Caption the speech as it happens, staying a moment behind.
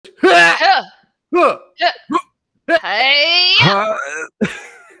Hey.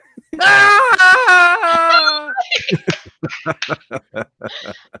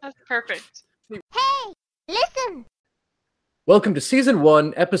 That's perfect. Hey, listen! Welcome to Season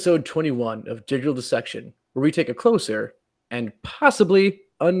 1, Episode 21 of Digital Dissection, where we take a closer and possibly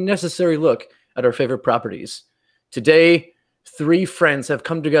unnecessary look at our favorite properties. Today, three friends have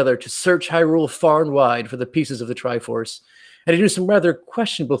come together to search Hyrule far and wide for the pieces of the Triforce, and to do some rather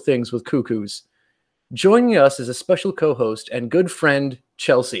questionable things with cuckoos. Joining us is a special co-host and good friend,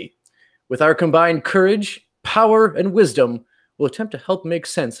 Chelsea. With our combined courage, power, and wisdom, we'll attempt to help make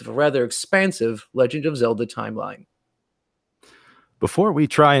sense of a rather expansive Legend of Zelda timeline. Before we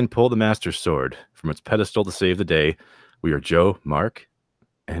try and pull the Master Sword from its pedestal to save the day, we are Joe, Mark,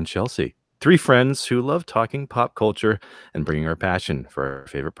 and Chelsea. Three friends who love talking pop culture and bringing our passion for our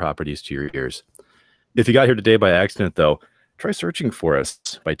favorite properties to your ears. If you got here today by accident, though, try searching for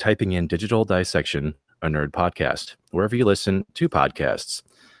us by typing in Digital Dissection, a nerd podcast, wherever you listen to podcasts.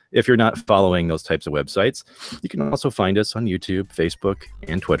 If you're not following those types of websites, you can also find us on YouTube, Facebook,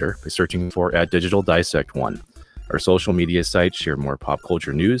 and Twitter by searching for @DigitalDissect1. Our social media sites share more pop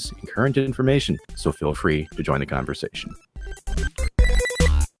culture news and current information, so feel free to join the conversation.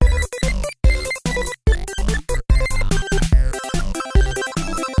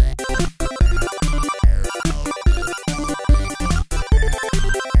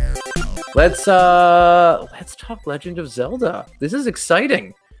 Let's talk Legend of Zelda. This is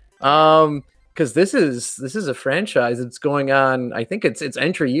exciting. Because this is a franchise that's going on. I think its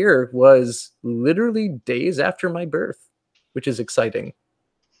entry year was literally days after my birth, which is exciting.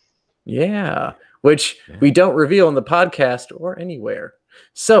 Yeah, which we don't reveal in the podcast or anywhere.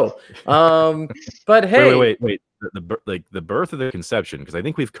 So, but hey, wait. The birth of the conception, because I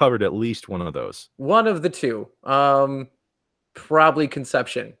think we've covered at least one of those. One of the two. Probably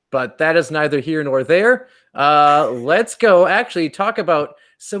conception, but that is neither here nor there. Let's go actually talk about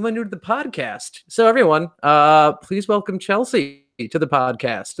someone new to the podcast. So everyone, please welcome Chelsea to the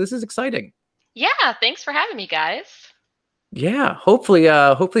podcast. This is exciting. Yeah, thanks for having me, guys. Yeah, hopefully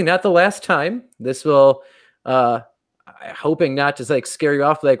not the last time. This will, hoping not to like scare you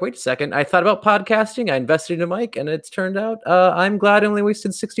off. Like, wait a second, I thought about podcasting. I invested in a mic, and it's turned out I'm glad I only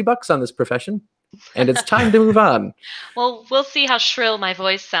wasted $60 on this profession. And it's time to move on. Well, we'll see how shrill my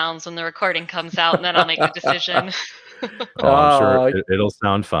voice sounds when the recording comes out, and then I'll make the decision. I'm sure it'll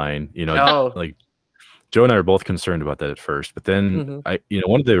sound fine. You know, like Joe and I were both concerned about that at first, but then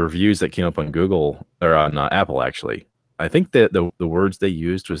one of the reviews that came up on Google or on Apple, actually, I think that the words they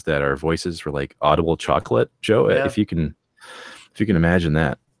used was that our voices were like audible chocolate. Joe, if you can imagine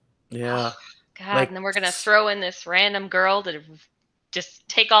that. Yeah. God, and then we're gonna throw in this random girl to just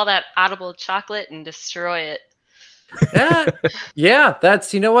take all that audible chocolate and destroy it. Yeah,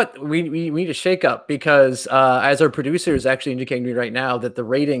 that's, you know what, we need to shake up, because as our producer is actually indicating to me right now that the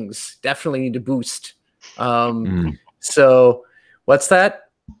ratings definitely need to boost. So what's that?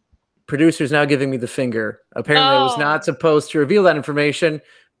 Producer's now giving me the finger. Apparently I was not supposed to reveal that information,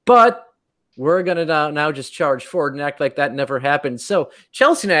 but we're gonna now just charge forward and act like that never happened. So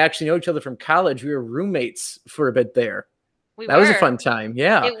Chelsea and I actually know each other from college. We were roommates for a bit there. That was a fun time.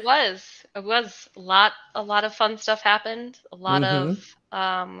 Yeah, it was a lot of fun stuff happened. A lot of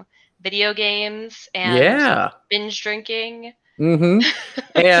video games and binge drinking.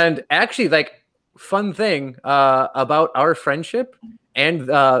 And actually, like, fun thing about our friendship and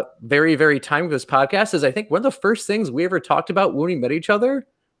very, very time of this podcast is I think one of the first things we ever talked about when we met each other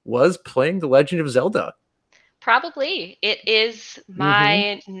was playing The Legend of Zelda. Probably. It is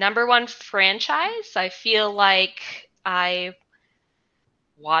my number one franchise. I feel like I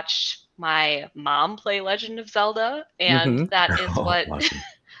watched my mom play Legend of Zelda, and that is what. Awesome.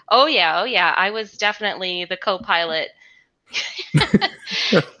 Oh yeah. I was definitely the co-pilot.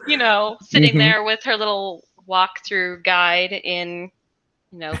 Sitting there with her little walkthrough guide in,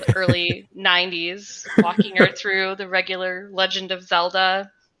 the early 90s, walking her through the regular Legend of Zelda.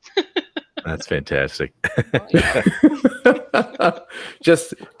 That's fantastic.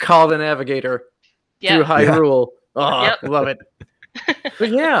 Just call the navigator through Hyrule. Love it. But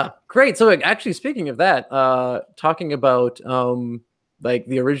yeah, great. So actually, speaking of that, talking about like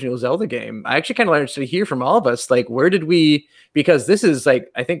the original Zelda game, I actually kind of wanted to hear from all of us, like, where did we, because this is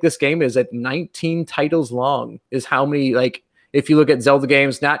like, I think this game is at 19 titles long, is how many, like, if you look at Zelda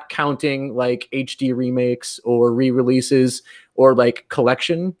games, not counting like HD remakes or re-releases or like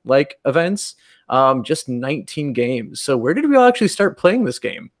collection like events, just 19 games. So where did we all actually start playing this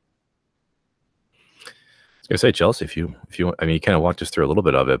game? I say, Chelsea, if you want, I mean, you kind of walked us through a little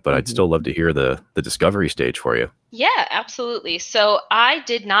bit of it, but I'd still love to hear the discovery stage for you. Yeah, absolutely. So I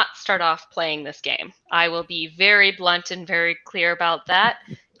did not start off playing this game. I will be very blunt and very clear about that.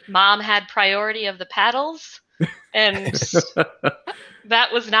 Mom had priority of the paddles, and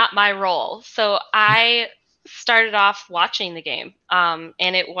that was not my role. So I started off watching the game, and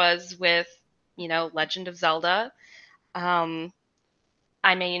it was with, Legend of Zelda.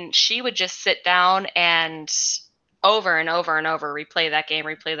 I mean, she would just sit down and over and over and over replay that game,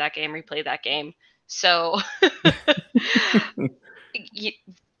 replay that game, replay that game. So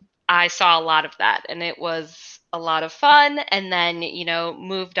I saw a lot of that, and it was a lot of fun. And then,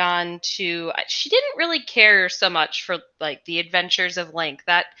 moved on to, she didn't really care so much for like the Adventures of Link.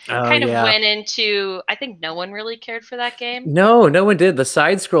 That kind of went into, I think no one really cared for that game. No one did. The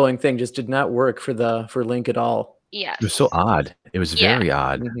side-scrolling thing just did not work for Link at all. Yes. It was so odd. It was very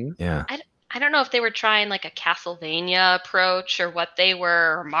odd. Yeah. I don't know if they were trying like a Castlevania approach or what they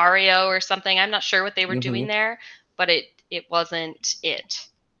were, or Mario or something. I'm not sure what they were doing there, but it wasn't it.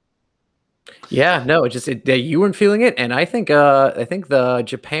 Yeah, no, you weren't feeling it, and I think the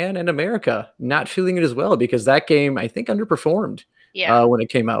Japan and America not feeling it as well, because that game I think underperformed when it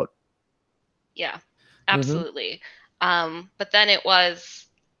came out. Yeah, absolutely. But then it was,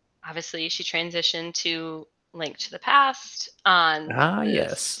 obviously she transitioned to Link to the Past on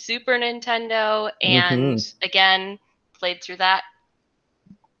Super Nintendo, and again played through that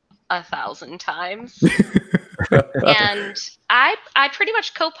 1,000 times. And I pretty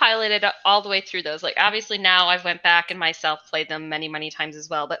much co-piloted all the way through those. Like, obviously now I've went back and myself played them many times as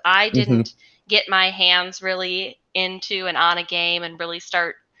well, but I didn't get my hands really into and on a game and really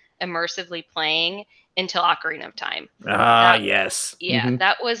start immersively playing until Ocarina of Time. Yes. Yeah,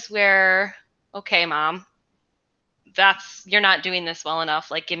 that was where, okay, Mom, you're not doing this well enough.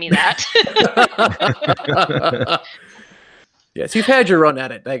 Like, give me that. Yes, you've had your run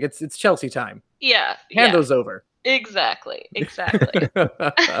at it. Like, it's Chelsea time. Yeah. Hand those over. Exactly.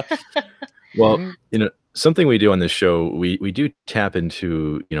 Well, something we do on this show, we do tap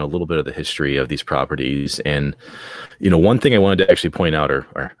into, a little bit of the history of these properties. And, one thing I wanted to actually point out,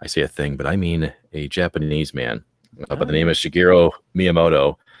 or I say a thing, but I mean a Japanese man by the name of Shigeru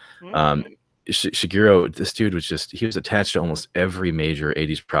Miyamoto. Shigeru, this dude he was attached to almost every major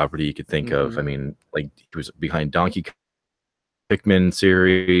 80s property you could think of. I mean, like, he was behind Donkey Kong, Pikmin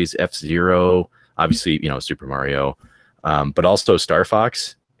series, F-Zero, obviously, Super Mario, but also Star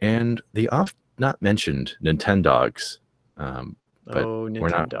Fox and the oft not mentioned Nintendogs. But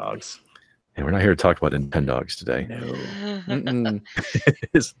Nintendogs. And we're not here to talk about Nintendogs today. No.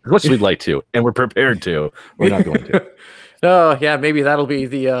 As much as we'd like to, and we're prepared to, we're not going to. Oh, yeah, maybe that'll be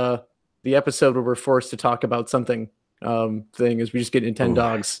the episode where we're forced to talk about something thing, is we just get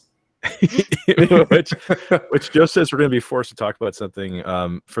Nintendogs. which just says we're going to be forced to talk about something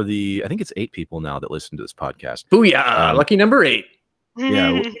for I think it's 8 people now that listen to this podcast. Booyah! Lucky number 8.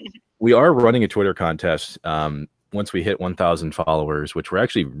 Yeah, we are running a Twitter contest once we hit 1,000 followers, which we're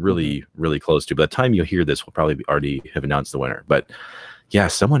actually really close to. By the time you hear this, we'll probably already have announced the winner. But yeah,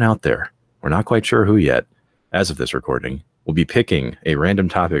 someone out there, we're not quite sure who yet, as of this recording, will be picking a random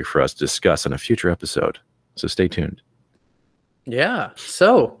topic for us to discuss on a future episode. So stay tuned. Yeah.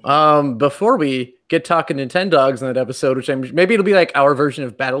 So, before we get talking Nintendogs in that episode, which maybe it'll be like our version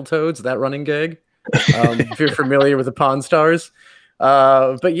of Battletoads, that running gag, if you're familiar with the Pawn Stars.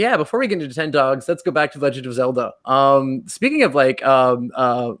 But yeah, before we get into Nintendogs, let's go back to Legend of Zelda. Speaking of like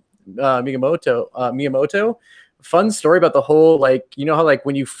Miyamoto, fun story about the whole, like, how like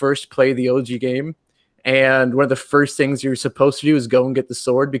when you first play the OG game, and one of the first things you're supposed to do is go and get the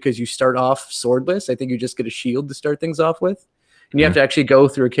sword, because you start off swordless. I think you just get a shield to start things off with. And you have to actually go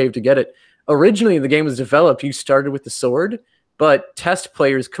through a cave to get it. Originally, the game was developed, you started with the sword, but test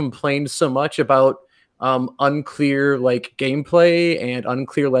players complained so much about unclear like gameplay and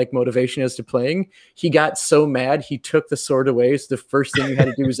unclear like motivation as to playing. He got so mad, he took the sword away. So the first thing you had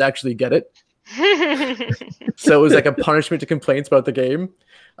to do was actually get it. So it was like a punishment to complaints about the game.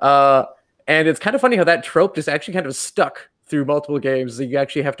 And it's kind of funny how that trope just actually kind of stuck through multiple games. That you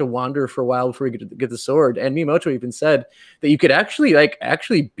actually have to wander for a while before you get the sword. And Miyamoto even said that you could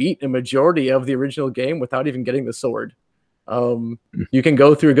actually beat a majority of the original game without even getting the sword. You can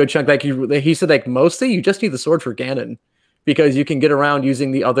go through a good chunk. Like he said, like mostly you just need the sword for Ganon, because you can get around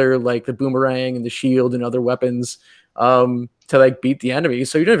using the other, like the boomerang and the shield and other weapons to like beat the enemy.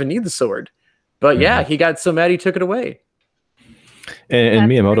 So you don't even need the sword. But yeah, he got so mad he took it away. And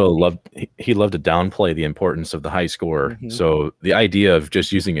Miyamoto loved to downplay the importance of the high score. So the idea of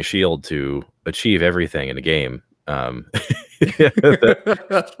just using a shield to achieve everything in a game Yeah,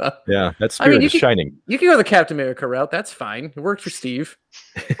 that spirit is shining. You can go the Captain America route. That's fine. It worked for Steve.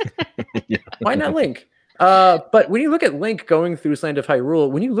 Yeah. Why not Link? But when you look at Link going through Land of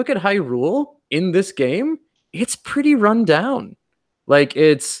Hyrule, when you look at Hyrule in this game, it's pretty run down. Like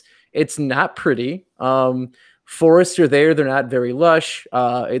it's not pretty. Forests are there; they're not very lush.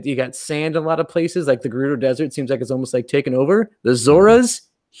 You got sand in a lot of places. Like the Gerudo Desert seems like it's almost like taken over. The Zoras,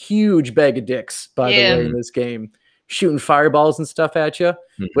 huge bag of dicks, by the way, in this game, shooting fireballs and stuff at you.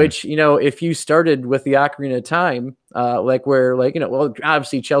 Which, you know, if you started with the Ocarina of Time, well,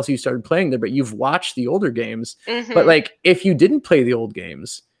 obviously Chelsea started playing there, but you've watched the older games. But like, if you didn't play the old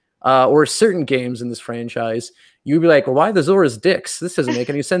games or certain games in this franchise, you'd be like, well, why the Zoras dicks? This doesn't make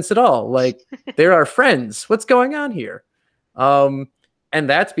any sense at all. Like, they're our friends. What's going on here? And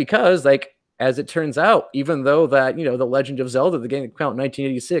that's because, like, as it turns out, even though that, you know, The Legend of Zelda, the game that came out in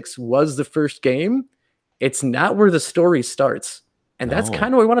 1986, was the first game, it's not where the story starts. And that's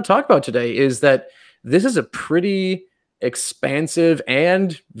kind of what we want to talk about today, is that this is a pretty expansive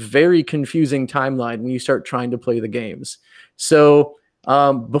and very confusing timeline when you start trying to play the games. So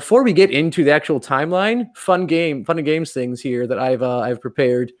before we get into the actual timeline, fun and games things here that I've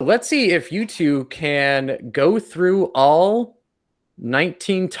prepared. Let's see if you two can go through all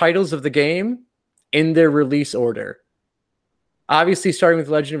 19 titles of the game in their release order. Obviously, starting with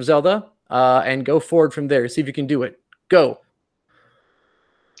Legend of Zelda, and go forward from there. See if you can do it. Go.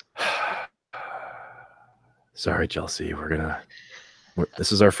 Sorry, Chelsea.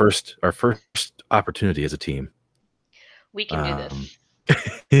 This is our first opportunity as a team. We can do this.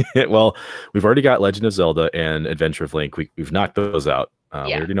 Well, we've already got Legend of Zelda and Adventure of Link. We've knocked those out.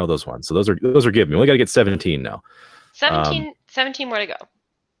 We already know those ones. So those are given. We only got to get 17 now. 17 more to go.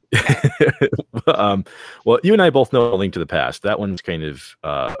 Well, you and I both know A Link to the Past. That one's kind of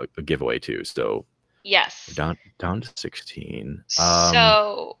a giveaway too. So yes, down to 16.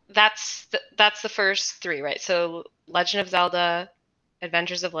 So that's the first three, right? So Legend of Zelda,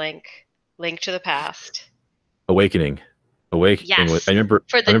 Adventures of Link, Link to the Past, Awakening. Yes, I remember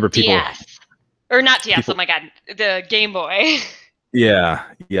people, DS, or not DS. Oh my God, the Game Boy. Yeah.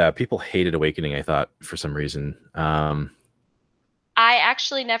 People hated Awakening, I thought, for some reason. I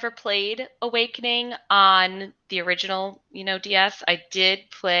actually never played Awakening on the original, DS. I did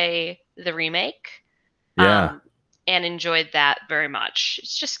play the remake. Yeah. And enjoyed that very much.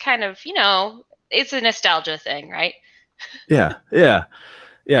 It's just kind of, it's a nostalgia thing, right? Yeah.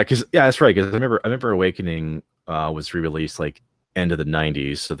 Because that's right. Because I remember Awakening was re-released like end of the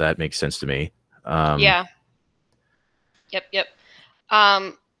 90s, so that makes sense to me. Yeah. Yep.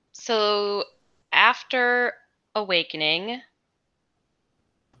 So after Awakening,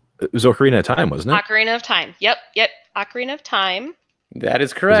 it was Ocarina of Time, wasn't it? Ocarina of Time. Yep. Ocarina of Time. That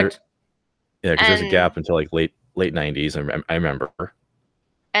is correct. Because there's a gap until like late 90s. I remember.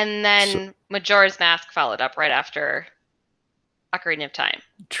 And then Majora's Mask followed up right after Ocarina of Time.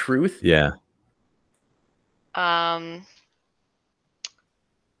 Truth. Yeah.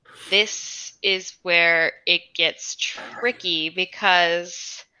 This is where it gets tricky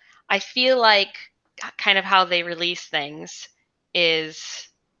because I feel like kind of how they release things is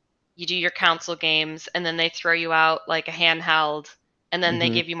you do your console games and then they throw you out like a handheld and then they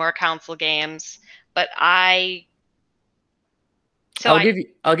give you more console games. But I'll give you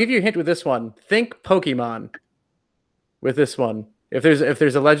a hint with this one. Think Pokemon with this one. If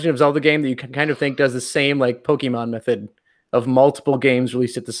there's a Legend of Zelda game that you can kind of think does the same like Pokemon method of multiple games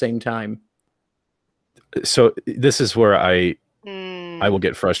released at the same time. So this is where I will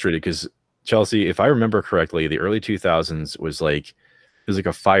get frustrated because Chelsea, if I remember correctly, the early 2000s was like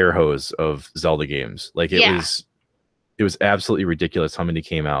a fire hose of Zelda games. Like it was absolutely ridiculous how many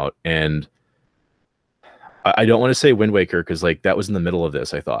came out. And I don't want to say Wind Waker because like that was in the middle of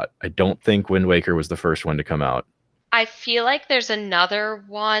this, I thought. I don't think Wind Waker was the first one to come out. I feel like there's another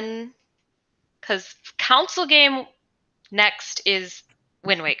one because console game next is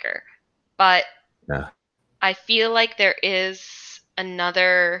Wind Waker. But I feel like there is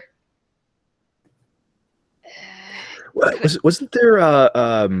another. Wasn't there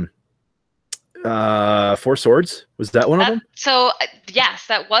Four Swords? Was that one of them? So yes,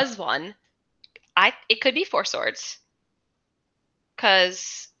 that was one. It could be Four Swords.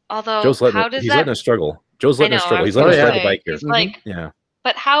 Because although Joe's letting us struggle. Joe's letting us struggle. He's letting us ride the bike here. He's like,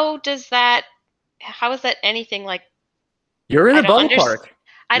 but how is that anything like? You're in the ballpark.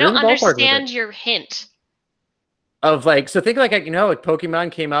 I don't understand your hint. Of like, so think like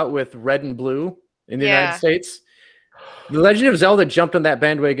Pokemon came out with Red and Blue in the United States. The Legend of Zelda jumped on that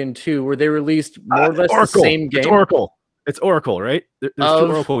bandwagon too, where they released more or less the same game. It's Oracle, right? There's two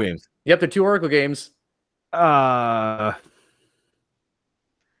Oracle games. Yep, the two Oracle games. Damn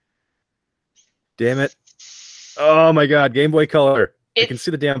it. Oh my God, Game Boy Color. I can It's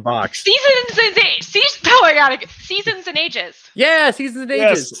see the damn box. Seasons and oh my god, Seasons and Ages. Yeah, Seasons and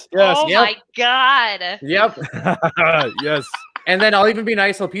Ages. Yes. Oh Yep. my god. Yep. Yes. And then I'll even be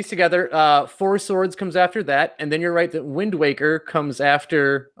nice. I'll piece together. Four Swords comes after that, and then you're right that Wind Waker comes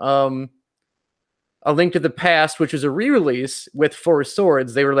after A Link to the Past, which was a re-release with Four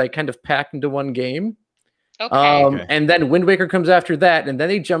Swords. They were like kind of packed into one game. Okay. And then Wind Waker comes after that, and then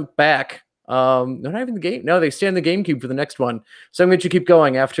they jump back. No, not even the game. No, they stay on the GameCube for the next one. So I'm going to keep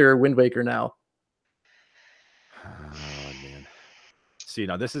going after Wind Waker now. Oh man. See,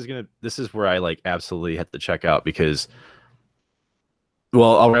 now this is where I like absolutely had to check out because,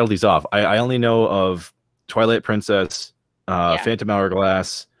 well, I'll rattle these off. I only know of Twilight Princess, Phantom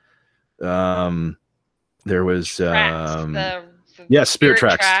Hourglass. There was Tracks, the Spirit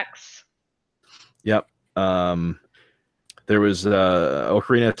Tracks. Yep. There was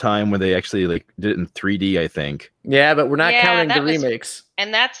Ocarina of Time where they actually like did it in 3D, I think. Yeah, but we're not counting the was, remakes.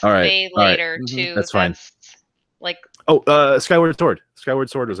 And that's all right, way later right. too. That's fine. Like Skyward Sword. Skyward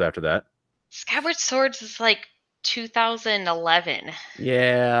Sword was after that. Skyward Swords is like 2011.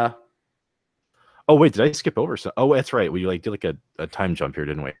 Yeah. Oh wait, did I skip over some? Oh, that's right. We like did like a time jump here,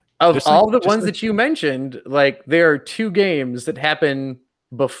 didn't we? Of Just all like- the ones that you mentioned, like there are two games that happen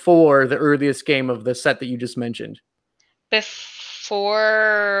before the earliest game of the set that you just mentioned.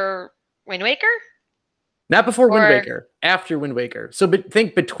 Before Wind Waker? Not before Wind Or- Waker, after Wind Waker. So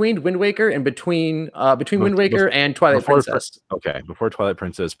think between Wind Waker and between Wind Waker and Twilight Princess. Okay, before Twilight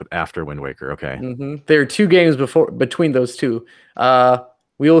Princess, but after Wind Waker. Okay. There are two games between those two.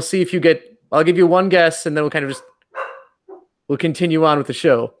 We will see if you get. I'll give you one guess, and then we'll continue on with the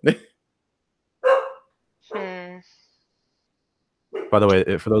show. By the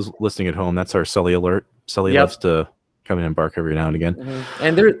way, for those listening at home, that's our Sully alert. Sully loves to come in and bark every now and again.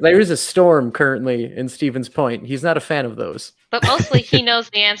 And there is a storm currently in Stevens Point. He's not a fan of those. But mostly he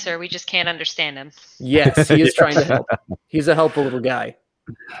knows the answer. We just can't understand him. Yes, he is trying to help. He's a helpful little guy.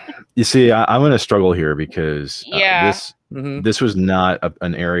 You see, I'm going to struggle here because this was not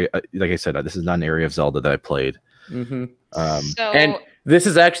an area. Like I said, this is not an area of Zelda that I played. And this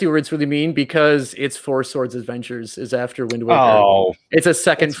is actually where it's really mean because it's Four Swords Adventures is after Wind Waker. Oh, it's a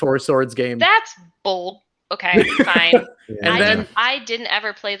second Four Swords game. That's bold. Okay, fine. And I didn't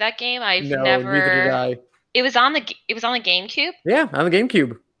ever play that game. Neither did I. It was on the GameCube. Yeah, on the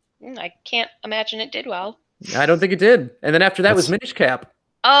GameCube. I can't imagine it did well. I don't think it did. And then after that was Minish Cap.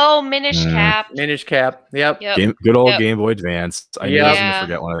 Oh, Minish Cap. Minish Cap. Yep. Good old Game Boy Advance. I knew I was going to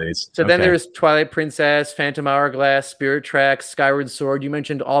forget one of these. So then there's Twilight Princess, Phantom Hourglass, Spirit Tracks, Skyward Sword. You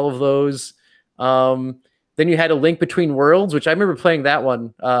mentioned all of those. Then you had A Link Between Worlds, which I remember playing that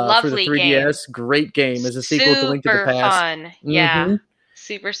one for the 3DS. Game. Great game as a sequel to Link to the Past. Fun. Yeah.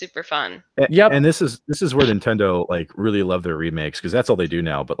 Super, super fun. Yep. And this is where Nintendo like really love their remakes because that's all they do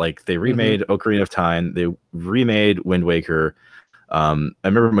now. But like they remade Ocarina of Time, they remade Wind Waker. I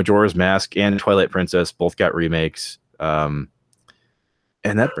remember Majora's Mask and Twilight Princess both got remakes. And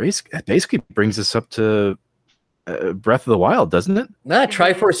that basically brings us up to Breath of the Wild, doesn't it? Nah,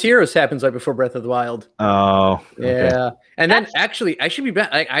 Triforce Heroes happens right before Breath of the Wild. Oh, okay. Yeah. And then actually, I should be mad.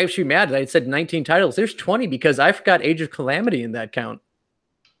 I should be mad that I said 19 titles. There's 20 because I forgot Age of Calamity in that count.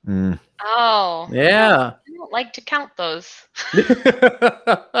 Oh. Yeah. I don't like to count those.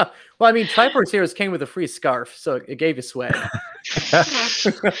 Well, I mean, Triforce Heroes came with a free scarf, so it gave you swag.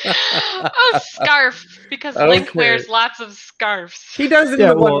 Oh, scarf, because Link wears lots of scarves. He does it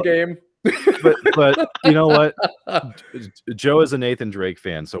in one game. but you know what? Joe is a Nathan Drake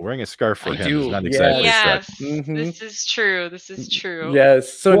fan, so wearing a scarf for him is not exactly This is true. This is true.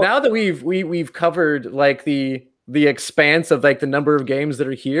 Yes. So now that we've covered like the expanse of like the number of games that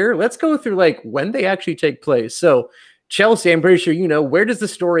are here, let's go through like when they actually take place. So Chelsea, I'm pretty sure you know, where does the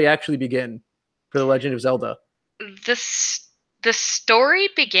story actually begin for The Legend of Zelda? The story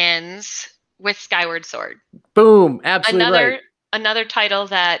begins with Skyward Sword. Boom. Absolutely right. Another title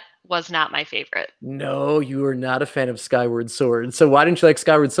that was not my favorite. No, you are not a fan of Skyward Sword. So why didn't you like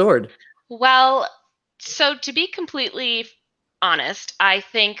Skyward Sword? Well, so to be completely honest, I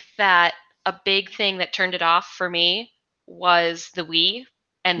think that a big thing that turned it off for me was the Wii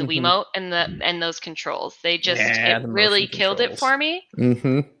and the Wiimote and those controls. They just it really killed it for me.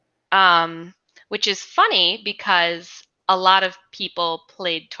 Which is funny because a lot of people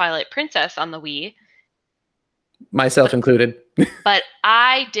played Twilight Princess on the Wii. Myself included. But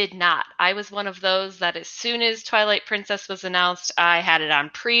I did not. I was one of those that as soon as Twilight Princess was announced, I had it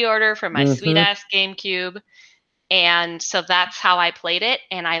on pre-order for my sweet-ass GameCube. And so that's how I played it,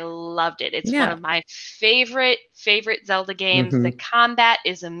 and I loved it. It's one of my favorite Zelda games. The combat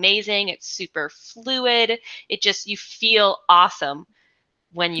is amazing. It's super fluid. It just, you feel awesome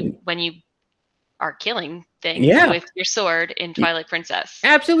when you are killing things with your sword in Twilight Princess.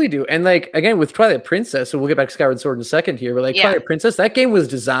 Absolutely do. And like, again, with Twilight Princess, so we'll get back to Skyward Sword in a second here, but like Twilight Princess, that game was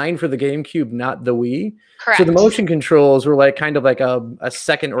designed for the GameCube, not the Wii. Correct. So the motion controls were like kind of like a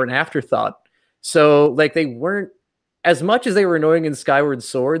second or an afterthought. So like they weren't, as much as they were annoying in Skyward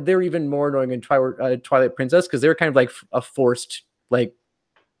Sword, they're even more annoying in Twilight Princess, because they're kind of like a forced like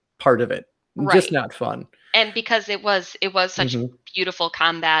part of it. Just not fun. And because it was such beautiful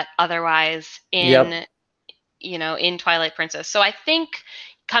combat otherwise in in Twilight Princess. So I think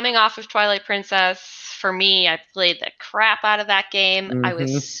coming off of Twilight Princess, for me, I played the crap out of that game. I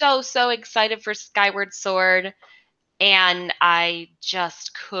was so excited for Skyward Sword, and I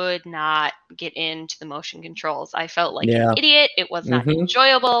just could not get into the motion controls. I felt like an idiot. It was not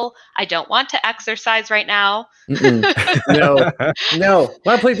enjoyable. I don't want to exercise right now. No.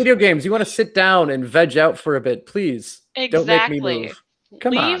 Want to play video games? You want to sit down and veg out for a bit, please. Don't make me move.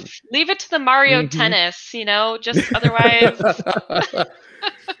 Come on. Leave it to the Mario Tennis, just otherwise.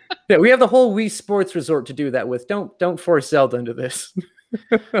 Yeah, we have the whole Wii Sports Resort to do that with. Don't force Zelda into this.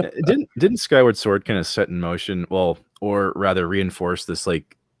 Didn't Skyward Sword kind of set in motion, well, or rather reinforce this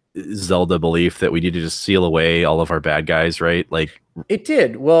like Zelda belief that we need to just seal away all of our bad guys, right? Like it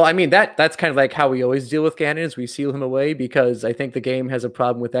did. Well, I mean that's kind of like how we always deal with Ganon, is we seal him away, because I think the game has a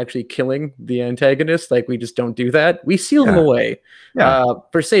problem with actually killing the antagonist. Like we just don't do that. We seal him away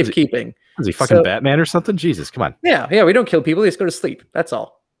for safekeeping. Is he fucking Batman or something? Jesus, come on. Yeah, we don't kill people. We just go to sleep. That's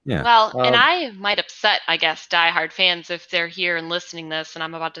all. Yeah. Well, and I might upset, I guess, diehard fans if they're here and listening this, and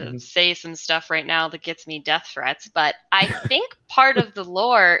I'm about to say some stuff right now that gets me death threats. But I think part of the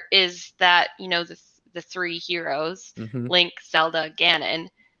lore is that, the three heroes, Link, Zelda, Ganon,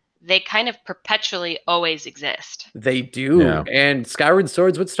 they kind of perpetually always exist. They do. Yeah. And Skyward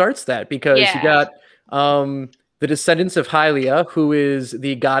Sword's what starts that, because you got the descendants of Hylia, who is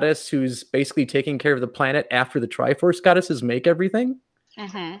the goddess who's basically taking care of the planet after the Triforce goddesses make everything.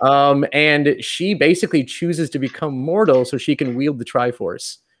 And she basically chooses to become mortal so she can wield the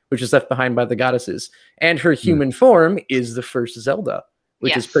Triforce, which is left behind by the goddesses. And her human form is the first Zelda,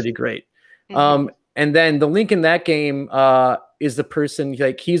 which is pretty great. And then the Link in that game is the person,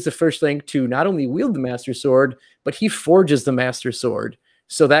 like, he's the first Link to not only wield the Master Sword, but he forges the Master Sword.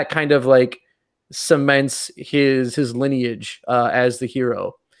 So that kind of like cements his lineage as the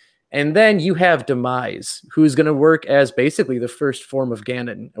hero. And then you have Demise, who's going to work as basically the first form of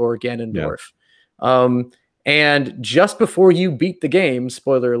Ganon, or Ganondorf. And just before you beat the game,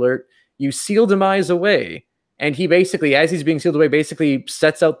 spoiler alert, you seal Demise away. And he basically, as he's being sealed away, basically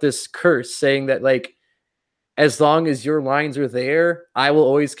sets out this curse saying that, like, as long as your lines are there, I will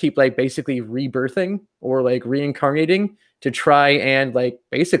always keep, like, basically rebirthing or, like, reincarnating to try and, like,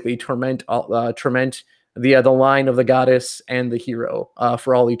 basically torment the line of the goddess and the hero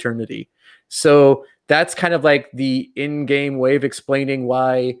for all eternity. So that's kind of like the in-game way of explaining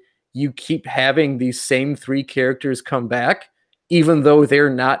why you keep having these same three characters come back, even though they're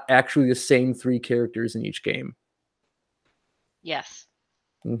not actually the same three characters in each game. Yes.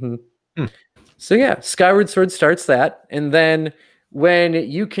 So yeah, Skyward Sword starts that. And then when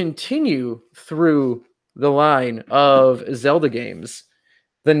you continue through the line of Zelda games,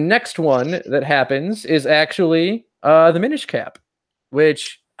 the next one that happens is actually the Minish Cap,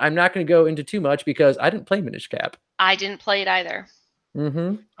 which I'm not going to go into too much because I didn't play Minish Cap. I didn't play it either.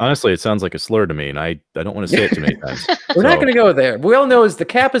 Honestly, it sounds like a slur to me, and I don't want to say it too many times. We're not going to go there. We all know is the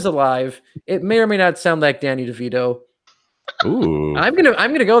cap is alive. It may or may not sound like Danny DeVito. Ooh. I'm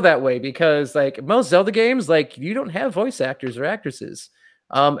gonna go that way because, like, most Zelda games, like, you don't have voice actors or actresses.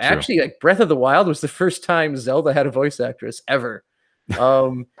 Actually, like, Breath of the Wild was the first time Zelda had a voice actress ever.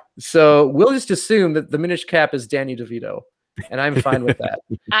 So we'll just assume that the Minish Cap is Danny DeVito, and I'm fine with that.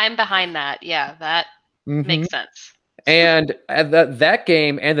 I'm behind that. Yeah, that makes sense. And that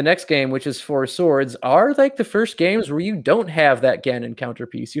game and the next game, which is Four Swords, are like the first games where you don't have that Ganon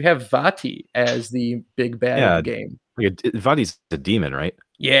counterpiece. You have Vati as the big bad of the game. Vati's a demon, right?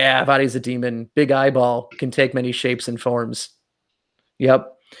 Yeah, Vati's a demon. Big eyeball, can take many shapes and forms.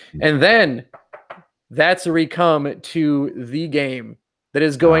 Yep. And then that's where we come to the game that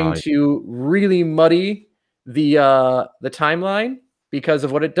is going to really muddy the timeline because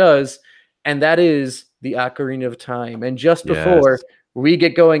of what it does, and that is the Ocarina of Time. And just before we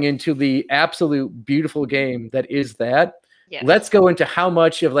get going into the absolute beautiful game that is that, let's go into how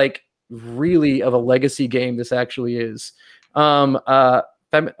much of, like, really of a legacy game this actually is.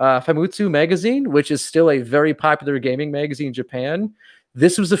 Famitsu magazine, which is still a very popular gaming magazine in Japan.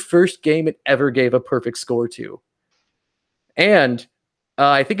 This was the first game it ever gave a perfect score to. And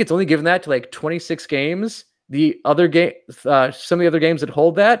I think it's only given that to like 26 games. The other game, some of the other games that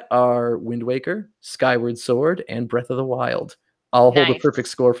hold that are Wind Waker, Skyward Sword, and Breath of the Wild. All hold a perfect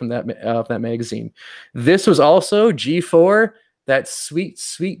score from that magazine. This was also G4, that sweet,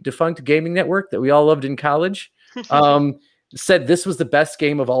 sweet defunct gaming network that we all loved in college. Said this was the best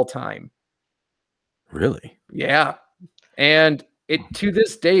game of all time. Really? Yeah. And it, to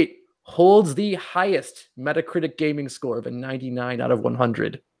this date, holds the highest Metacritic gaming score of a 99 out of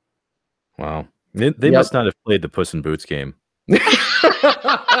 100. Wow. They must not have played the Puss in Boots game.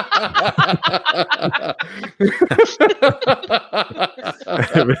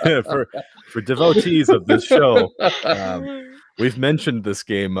 for devotees of this show, we've mentioned this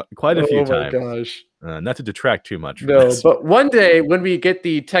game quite a few times. Oh my gosh. Not to detract too much. No, but one day when we get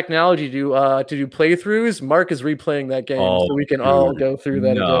the technology to do playthroughs, Mark is replaying that game, so we can all go through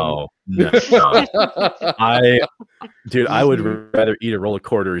that again. No. I would rather eat a roll of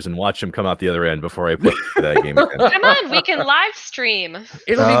quarters and watch him come out the other end before I play that game again. Come on, we can live stream.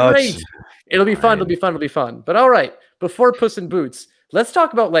 It'll be great. It'll be fun. It'll be fun. But all right, before Puss in Boots, let's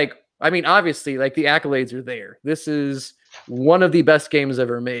talk about obviously, the accolades are there. This is one of the best games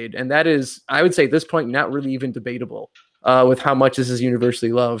ever made. And that is, I would say at this point, not really even debatable with how much this is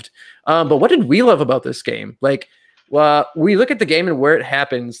universally loved. But what did we love about this game? We look at the game and where it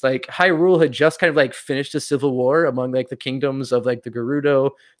happens. Hyrule had just kind of finished a civil war among the kingdoms of the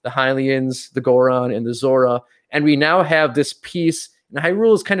Gerudo, the Hylians, the Goron, and the Zora. And we now have this peace, and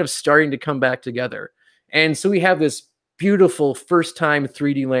Hyrule is kind of starting to come back together. And so we have this beautiful first time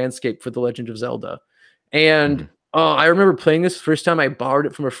 3D landscape for The Legend of Zelda. And I remember playing this first time. I borrowed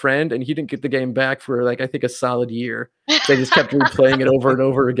it from a friend, and he didn't get the game back for I think a solid year. So I just kept replaying it over and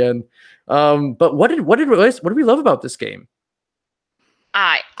over again. But what did we love about this game?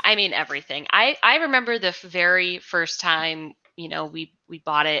 I mean everything. I remember the very first time we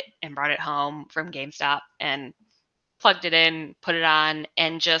bought it and brought it home from GameStop and plugged it in, put it on,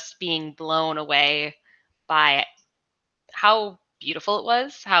 and just being blown away by how beautiful it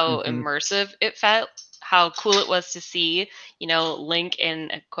was, how immersive it felt, how cool it was to see, Link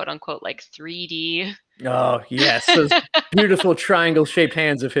in quote unquote 3D. Oh yes, those beautiful triangle-shaped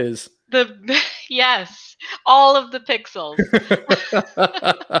hands of his. Yes, all of the pixels.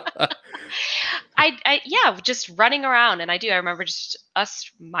 Just running around, and I remember just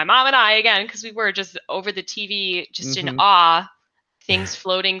my mom and I again, because we were just over the TV, just in awe. Things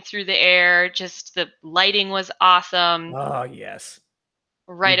floating through the air, just the lighting was awesome. Oh yes.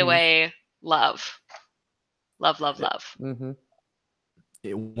 Right away, love. One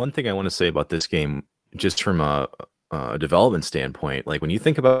thing I want to say about this game, just from a development standpoint, when you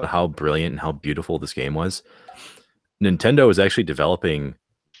think about how brilliant and how beautiful this game was, Nintendo was actually developing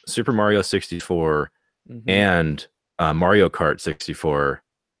Super Mario 64 and Mario Kart 64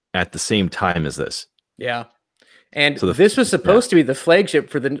 at the same time as this. Yeah. And so this was supposed to be the flagship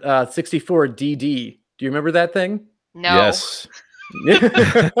for the 64 DD. Do you remember that thing? No. Yes.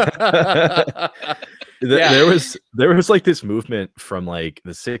 There was this movement from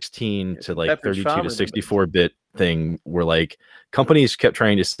the 16 to 32 to 64-bit thing where companies kept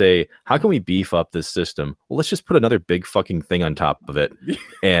trying to say, how can we beef up this system? Well, let's just put another big fucking thing on top of it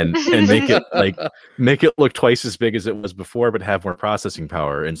and make it look twice as big as it was before, but have more processing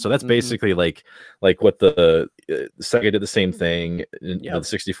power. And so that's basically what the Sega did the same thing. The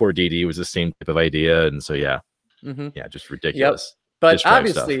 64 DD was the same type of idea. And so just ridiculous. Yep. But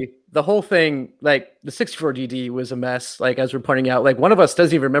obviously, the whole thing, the 64 DD was a mess. As we're pointing out, one of us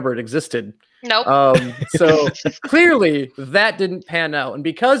doesn't even remember it existed. Nope. So clearly, that didn't pan out. And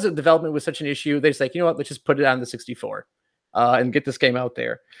because the development was such an issue, they just you know what, let's just put it on the 64 and get this game out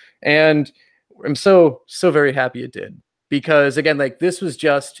there. And I'm so very happy it did. Because, again, this was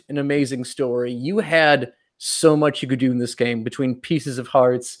just an amazing story. You had so much you could do in this game between Pieces of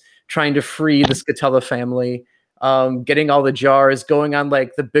Hearts, trying to free the Scatella family, getting all the jars, going on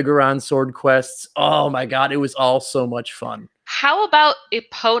the Bigoron sword quests. Oh my god, it was all so much fun. How about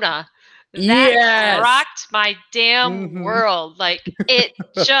Epona? That rocked my damn world. It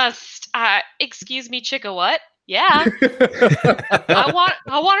just excuse me, Chicka, what? Yeah. I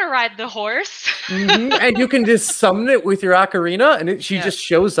want to ride the horse. And you can just summon it with your ocarina, and she just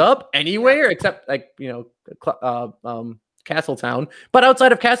shows up anywhere except Castletown. But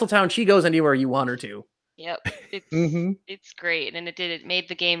outside of Castletown, she goes anywhere you want her to. Yep, it's great, and it made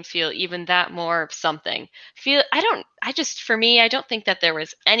the game feel even that more of something. For me, I don't think that there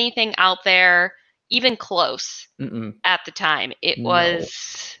was anything out there, even close at the time. It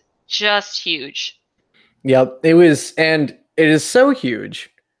was just huge. Yep, it was, and it is so huge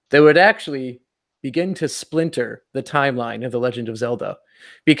that it would actually begin to splinter the timeline of The Legend of Zelda.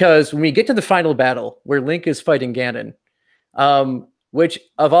 Because when we get to the final battle, where Link is fighting Ganon, which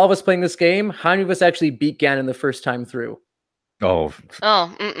of all of us playing this game, how many of us actually beat Ganon the first time through? Oh,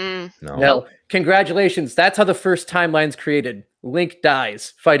 No. Congratulations. That's how the first timeline's created. Link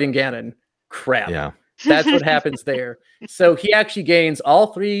dies fighting Ganon. Crap. Yeah. That's what happens there. So he actually gains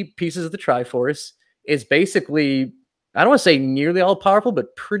all 3 pieces of the Triforce, is basically, I don't want to say nearly all powerful,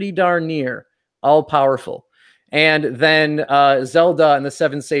 but pretty darn near all powerful. And then Zelda and the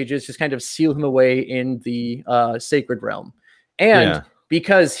 7 sages just kind of seal him away in the Sacred Realm. And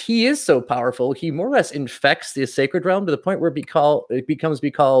because he is so powerful, he more or less infects the Sacred Realm to the point where it becomes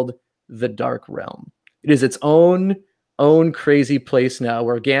called the Dark Realm. It is its own crazy place now,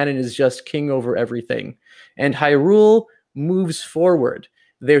 where Ganon is just king over everything. And Hyrule moves forward.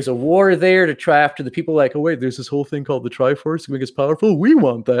 There's a war there to try after the people like, oh wait, there's this whole thing called the Triforce to make us powerful. We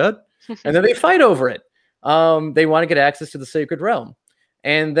want that. And then they fight over it. They want to get access to the Sacred Realm.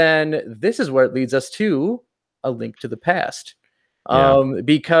 And then this is where it leads us to A Link to the Past.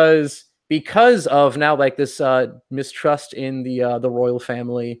 Because of now like this mistrust in the royal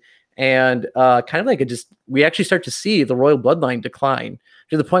family, and kind of like we actually start to see the royal bloodline decline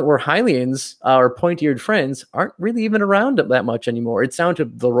to the point where Hylians, our pointy-eared friends, aren't really even around that much anymore. It's down to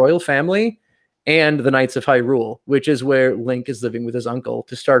the royal family and the Knights of Hyrule, which is where Link is living with his uncle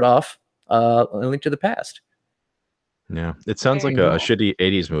to start off A Link to the Past. Yeah, it sounds like a shitty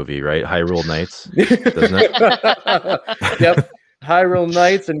 80s movie, right? Hyrule Knights, doesn't it? Yep. Hyrule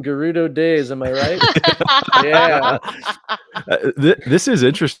Knights and Gerudo Days, am I right? Yeah. This is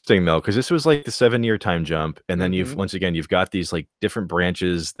interesting though, because this was like the 7-year time jump, and then you've got these like different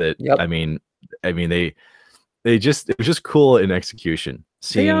branches that I mean it was just cool in execution,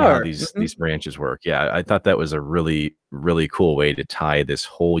 seeing how these branches work. Yeah, I thought that was a really, really cool way to tie this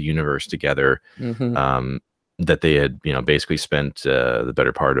whole universe together. That they had basically spent the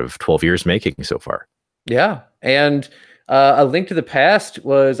better part of 12 years making so far. Yeah, and A Link to the Past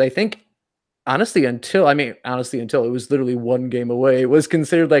was, I think, honestly until it was literally 1 game away, it was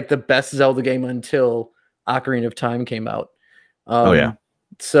considered like the best Zelda game until Ocarina of Time came out.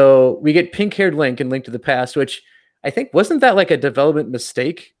 So we get pink-haired Link in Link to the Past, which I think, wasn't that like a development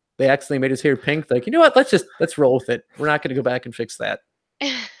mistake? They accidentally made his hair pink. Like, you know what? Let's roll with it. We're not going to go back and fix that.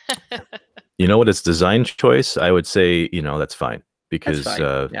 You know what? It's design choice. I would say, that's fine, because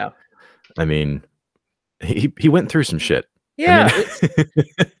I mean, he went through some shit. Yeah,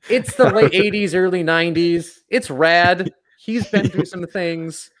 it's the late 80s, early 90s. It's rad. He's been through some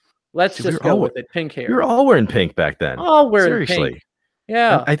things. Let's just go with it. Pink hair. You were all wearing pink back then. All wearing pink.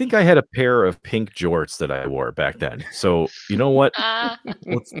 Yeah. And I think I had a pair of pink jorts that I wore back then. So you know what?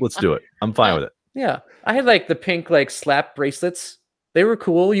 Let's do it. I'm fine with it. Yeah. I had like the pink like slap bracelets. They were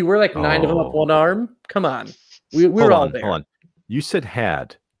cool. You were like 9 of them up one arm. Come on. We were all there. Hold on. You said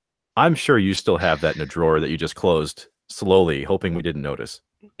had. I'm sure you still have that in a drawer that you just closed slowly, hoping we didn't notice.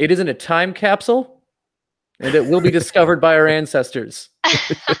 It is in a time capsule, and it will be discovered by our ancestors.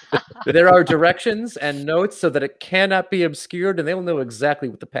 There are directions and notes so that it cannot be obscured, and they will know exactly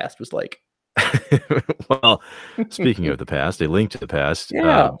what the past was like. Well, speaking of the past, A Link to the Past.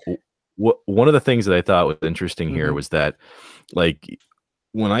 One of the things that I thought was interesting here was that, like,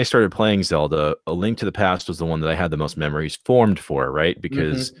 when I started playing Zelda, A Link to the Past was the one that I had the most memories formed for, right?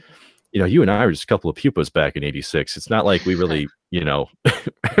 Because you and I were just a couple of pupas back in '86. It's not like we really,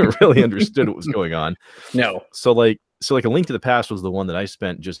 really understood what was going on. No. So like A Link to the Past was the one that I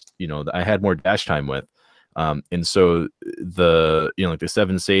spent just, I had more dash time with. And so the, like the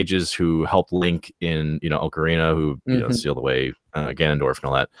 7 sages who helped Link in, Ocarina, who, sealed away Ganondorf and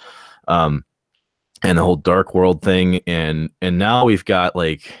all that. And the whole Dark World thing. And now we've got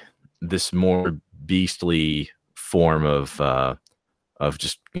like this more beastly form of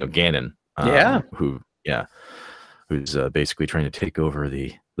just Ganon, who's basically trying to take over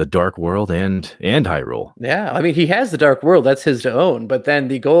the Dark World and Hyrule. Yeah, I mean, he has the Dark World, that's his to own. But then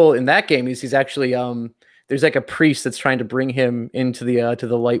the goal in that game is he's actually there's like a priest that's trying to bring him into the to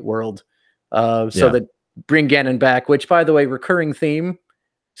the Light World, that bring Ganon back. Which, by the way, recurring theme.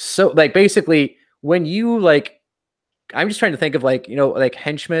 So like basically when you like, I'm just trying to think of like like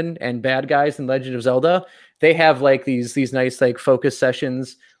henchmen and bad guys in Legend of Zelda. They have like these nice like focus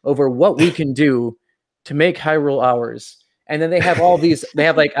sessions over what we can do to make Hyrule ours. And then they have all these, they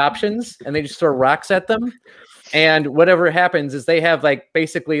have like options, and they just throw rocks at them. And whatever happens is they have like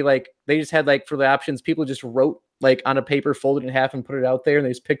basically like they just had like for the options, people just wrote like on a paper, folded in half and put it out there, and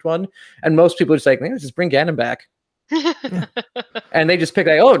they just picked one. And most people are just like, maybe just bring Ganon back. And they just pick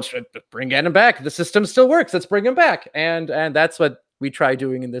like, oh, bring Ganon back. The system still works. Let's bring him back. And that's what we try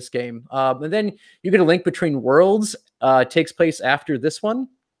doing in this game. And then you get a link between worlds. Takes place after this one.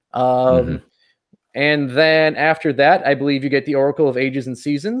 And then after that, I believe you get the Oracle of Ages and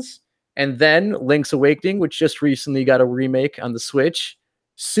Seasons. And then Link's Awakening, which just recently got a remake on the Switch.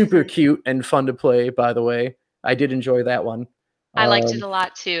 Super cute and fun to play, by the way. I did enjoy that one. I liked it a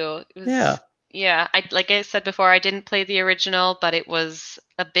lot too. It was, yeah. Like I said before, I didn't play the original, but it was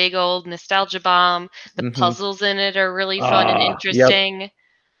a big old nostalgia bomb. The puzzles in it are really fun and interesting,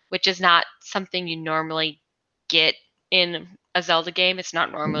 which is not something you normally get in a Zelda game. It's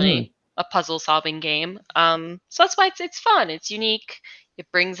not normally a puzzle-solving game. So that's why it's fun. It's unique. It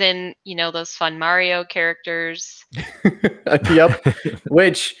brings in, those fun Mario characters.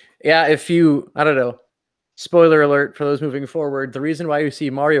 Which, if you, I don't know, spoiler alert for those moving forward, the reason why you see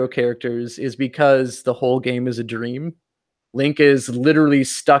Mario characters is because the whole game is a dream. Link is literally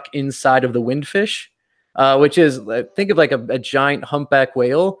stuck inside of the Windfish, which is, think of like a giant humpback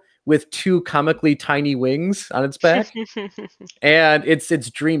whale with two comically tiny wings on its back. And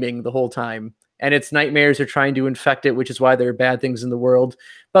it's dreaming the whole time. And its nightmares are trying to infect it, which is why there are bad things in the world.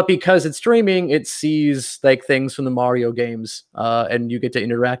 But because it's dreaming, it sees like things from the Mario games, and you get to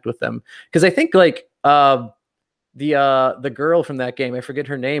interact with them. Because I think like the girl from that game, I forget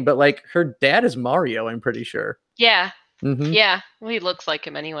her name, but like her dad is Mario, I'm pretty sure. Yeah. Yeah. Well, he looks like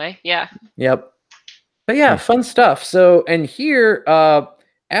him anyway. Yeah. Yep. But yeah, fun stuff. So, and here,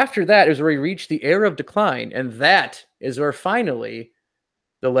 after that is where we reach the Era of Decline, and that is where finally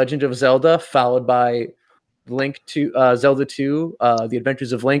The Legend of Zelda, followed by Link to Zelda 2, The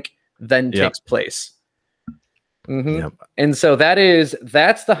Adventures of Link, then takes place. And so that's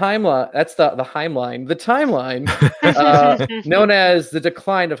the timeline. That's the timeline known as the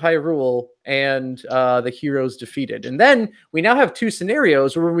Decline of Hyrule and the heroes defeated. And then we now have two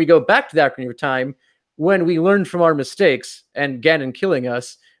scenarios where when we go back to the Ocarina of Time, when we learn from our mistakes and Ganon killing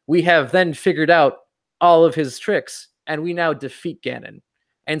us, we have then figured out all of his tricks, and we now defeat Ganon.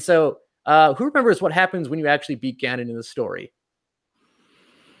 And so, who remembers what happens when you actually beat Ganon in the story?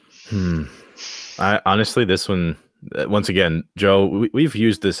 I honestly, this one, once again, Joe, we've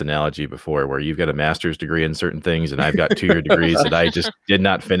used this analogy before where you've got a master's degree in certain things and I've got 2-year degrees that I just did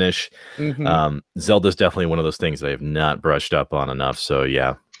not finish. Zelda's definitely one of those things that I have not brushed up on enough. So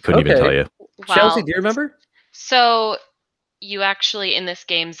yeah, couldn't even tell you. Wow. Chelsea, do you remember? So you actually, in this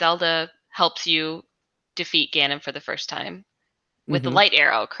game, Zelda helps you defeat Ganon for the first time with the light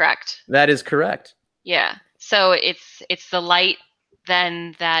arrow, correct? That is correct. Yeah. So it's the light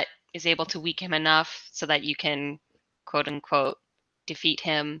then that is able to weaken him enough so that you can, quote unquote, defeat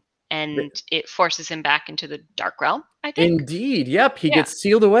him, and it forces him back into the Dark Realm, I think. Indeed. Yep. He gets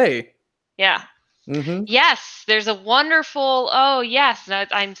sealed away. Yeah. Yes. There's a wonderful,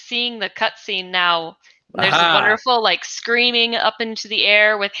 I'm seeing the cutscene now. There's a wonderful like screaming up into the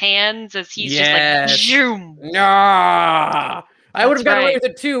air with hands as he's just like zoom. Nah. I would have got away with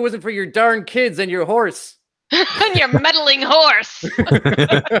it too. It wasn't for your darn kids and your horse. And your meddling horse.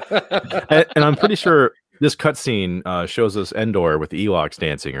 and I'm pretty sure this cutscene shows us Endor with the Ewoks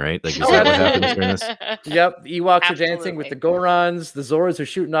dancing, right? Like, is that what happens during this? Yep, the Ewoks are dancing with the Gorons. The Zoras are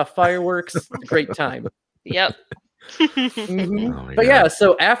shooting off fireworks. It's a great time. Yep. But yeah,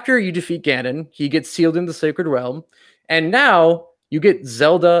 so after you defeat Ganon, he gets sealed in the Sacred Realm, and now you get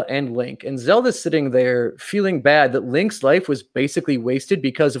Zelda and Link. And Zelda's sitting there feeling bad that Link's life was basically wasted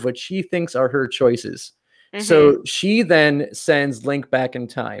because of what she thinks are her choices. So she then sends Link back in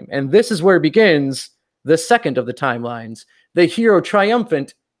time. And this is where begins the second of the timelines, the hero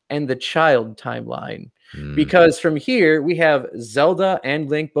triumphant and the child timeline. Because from here, we have Zelda and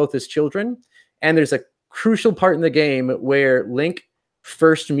Link both as children. And there's a crucial part in the game where Link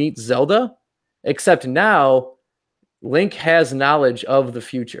first meets Zelda, except now Link has knowledge of the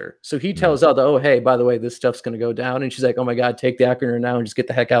future. So he tells Zelda, oh, hey, by the way, this stuff's going to go down. And she's like, oh my God, take the Ocarina now and just get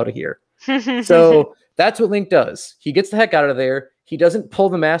the heck out of here. So that's what Link does. He gets the heck out of there. He doesn't pull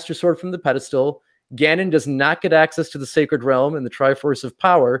the Master Sword from the pedestal. Ganon does not get access to the Sacred Realm and the Triforce of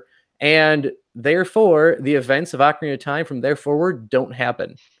Power. And therefore, the events of Ocarina of Time from there forward don't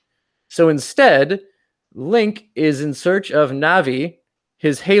happen. So instead, Link is in search of Navi,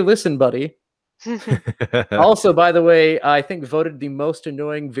 his hey listen buddy. Also, by the way, I think voted the most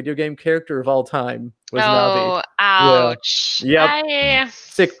annoying video game character of all time was Navi. Ouch. Yeah. Yep.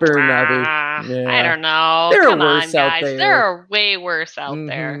 Sick burn, Navi. I don't know. There Come are worse on, out guys. there. There are way worse out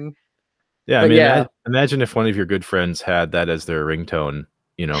there. Yeah, I But mean, yeah. imagine if one of your good friends had that as their ringtone,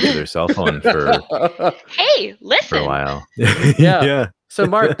 for their cell phone for Hey, a listen. while. Yeah. Yeah. So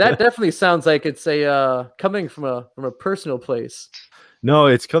Mark, that definitely sounds like it's a coming from a personal place. No,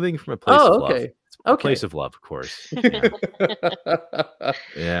 it's coming from a place Oh, of love. okay. It's a Okay. place of love, of course. Yeah.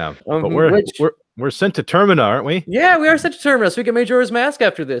 Yeah. But Which we're sent to Termina, aren't we? yeah, we are such a terminus. We get Majora's Mask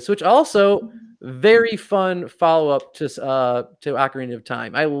after this, which also very fun follow-up to Ocarina of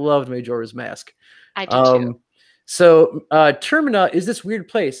Time. I loved Majora's Mask. I do too. So Termina is this weird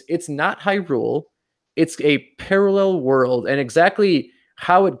place. It's not Hyrule. It's a parallel world, and exactly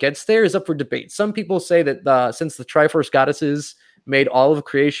how it gets there is up for debate. Some people say that since the Triforce goddesses made all of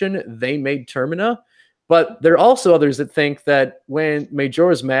creation, they made Termina. But there are also others that think that when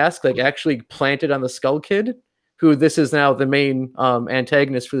Majora's Mask actually planted on the Skull Kid, who this is now the main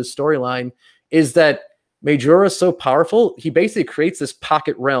antagonist for the storyline, is that Majora is so powerful, he basically creates this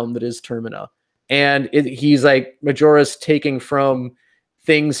pocket realm that is Termina. And he's like, Majora's taking from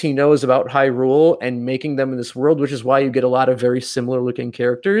things he knows about Hyrule and making them in this world, which is why you get a lot of very similar looking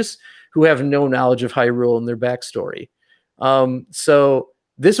characters who have no knowledge of Hyrule and their backstory. So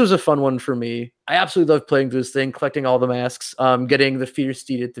this was a fun one for me. I absolutely loved playing through this thing, collecting all the masks, getting the Fear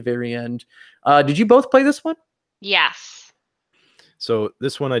Steed at the very end. Did you both play this one? Yes. So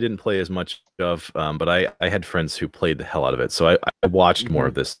this one I didn't play as much of, but I had friends who played the hell out of it. So I watched more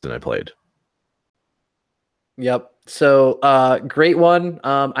of this than I played. Yep. So great one.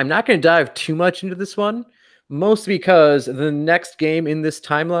 I'm not going to dive too much into this one, mostly because the next game in this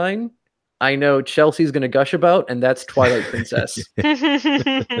timeline I know Chelsea's going to gush about, and that's Twilight Princess.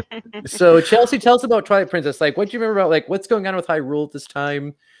 So Chelsea, tell us about Twilight Princess. Like, what do you remember about what's going on with Hyrule at this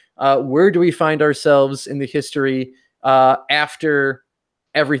time? Where do we find ourselves in the history after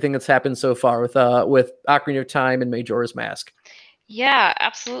everything that's happened so far with Ocarina of Time and Majora's Mask? Yeah,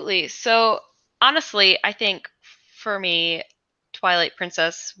 absolutely. So honestly, I think for me, Twilight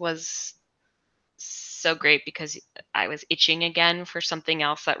Princess was so great because I was itching again for something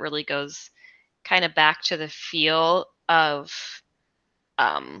else that really goes kind of back to the feel of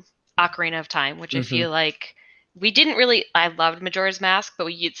Ocarina of Time, which I feel like we didn't really. I loved Majora's Mask, but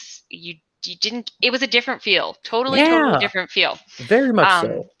you didn't. It was a different feel, totally different feel. Very much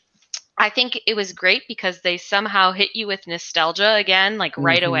so. I think it was great because they somehow hit you with nostalgia again, like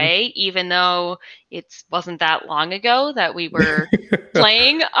right away, even though it wasn't that long ago that we were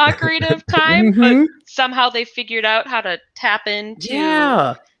playing Ocarina of Time, but somehow they figured out how to tap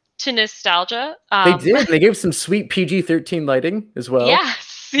into to nostalgia. They did. They gave some sweet PG-13 lighting as well.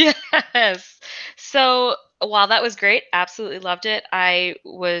 Yes. So while that was great, absolutely loved it. I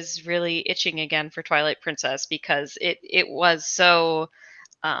was really itching again for Twilight Princess because it was so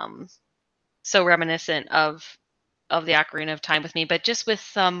so reminiscent of the Ocarina of Time with me, but just with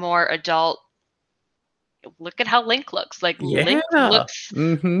some more adult. Look at how Link looks. Link looks.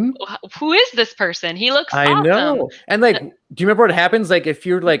 Who is this person? He looks. I awesome. know. And do you remember what happens? If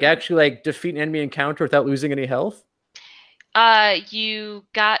you're actually defeat an enemy encounter without losing any health? You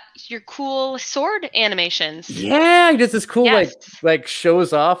got your cool sword animations. Yeah, he does this cool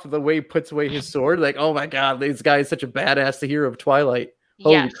shows off the way he puts away his sword. Oh my god, this guy is such a badass, the hero of Twilight.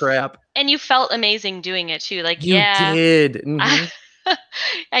 Holy crap. And you felt amazing doing it too. You did.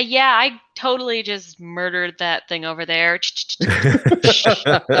 Yeah, I totally just murdered that thing over there.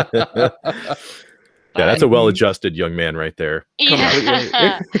 Yeah, that's a well-adjusted young man right there.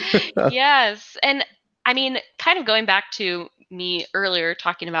 Yeah. Yes. And I mean, kind of going back to me earlier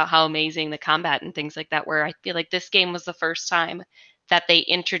talking about how amazing the combat and things like that were, I feel like this game was the first time that they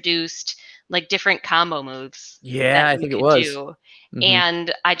introduced different combo moves. Yeah, I think it was.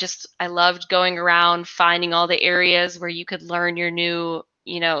 And I loved going around finding all the areas where you could learn your new,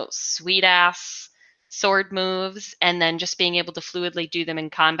 sweet ass sword moves, and then just being able to fluidly do them in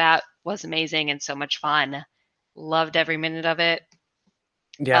combat was amazing and so much fun. Loved every minute of it.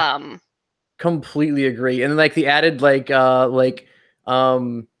 Yeah. Completely agree. And then the added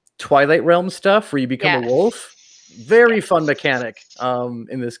Twilight Realm stuff where you become a wolf. Very fun mechanic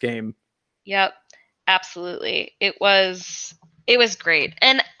in this game. Yep. Absolutely. It was great.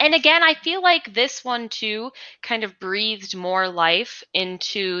 And again, I feel like this one too kind of breathed more life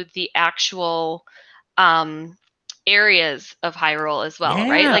into the actual areas of Hyrule as well,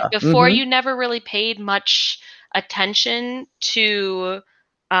 right? Before you never really paid much attention to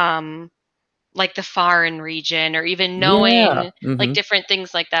the Farin region or even knowing different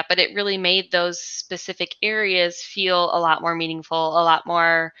things like that, but it really made those specific areas feel a lot more meaningful, a lot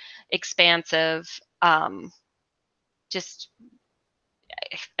more expansive. Just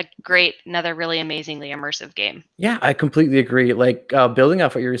another really amazingly immersive game. Yeah, I completely agree. Like building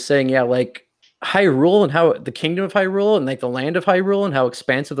off what you were saying, yeah, like Hyrule and how the kingdom of Hyrule and like the land of Hyrule and how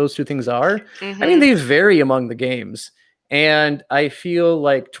expansive those two things are. I mean, they vary among the games. And I feel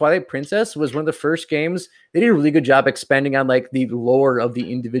like Twilight Princess was one of the first games. They did a really good job expanding on like the lore of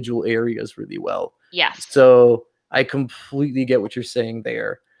the individual areas really well. Yes. So I completely get what you're saying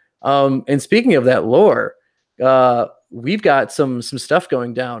there. And speaking of that lore, we've got some stuff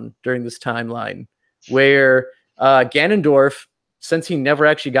going down during this timeline where Ganondorf, since he never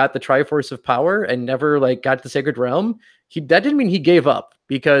actually got the Triforce of Power and never like got the Sacred Realm, that didn't mean he gave up,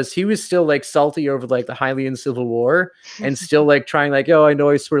 because he was still like salty over like the Hylian Civil War and still like trying like, oh, I know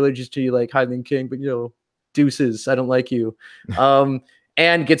I swear allegiance to you like Hylian King, but deuces, I don't like you.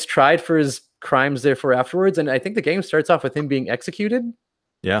 And gets tried for his crimes therefore afterwards. And I think the game starts off with him being executed.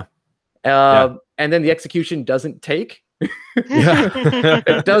 Yeah. And then the execution doesn't take.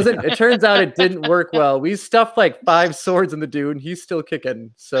 It doesn't. It turns out it didn't work well. We stuffed like 5 swords in the dude, and he's still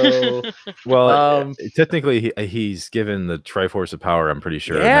kicking. So, well, technically, he's given the Triforce of Power. I'm pretty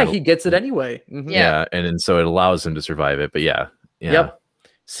sure. Yeah, he gets it anyway. Yeah, and so it allows him to survive it. But yeah. Yep.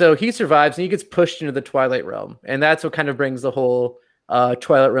 So he survives, and he gets pushed into the Twilight Realm, and that's what kind of brings the whole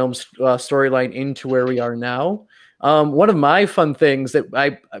Twilight Realm storyline into where we are now. One of my fun things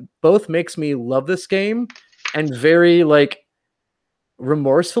that both makes me love this game and very like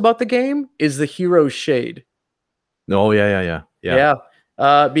remorseful about the game is the hero shade. Oh yeah.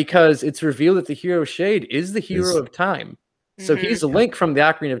 Because it's revealed that the hero shade is the hero of time. So he's a Link from the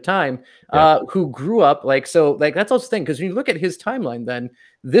Ocarina of Time, who grew up that's also the thing, because when you look at his timeline, then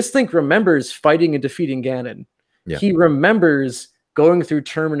this Link remembers fighting and defeating Ganon. Yeah. He remembers going through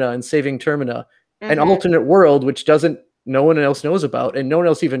Termina and saving Termina, an alternate world which no one else knows about, and no one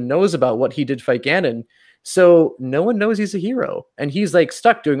else even knows about what he did to fight Ganon. So no one knows he's a hero, and he's like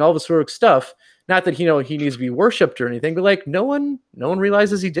stuck doing all this heroic stuff. Not that he needs to be worshipped or anything, but like no one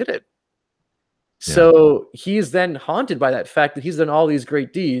realizes he did it. Yeah. So he's then haunted by that fact that he's done all these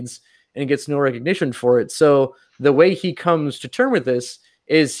great deeds and gets no recognition for it. So the way he comes to term with this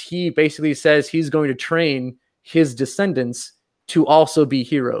is he basically says he's going to train his descendants to also be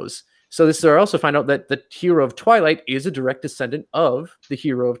heroes. So this is where I also find out that the hero of Twilight is a direct descendant of the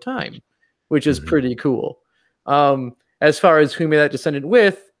hero of time, which is pretty cool. As far as who may that descendant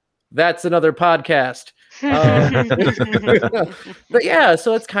with, that's another podcast. But yeah,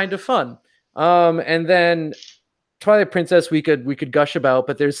 so it's kind of fun. And then Twilight Princess we could gush about,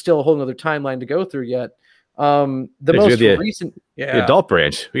 but there's still a whole other timeline to go through yet. The most recent the adult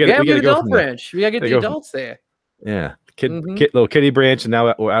branch. We gotta get the adult branch. We gotta get the adults there. Yeah. Little kiddie branch, and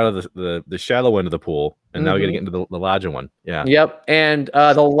now we're out of the shallow end of the pool, and now we're gonna get into the larger one. Yeah. Yep. And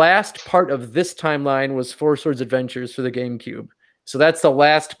the last part of this timeline was Four Swords Adventures for the GameCube. So that's the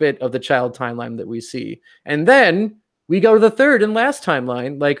last bit of the child timeline that we see. And then we go to the third and last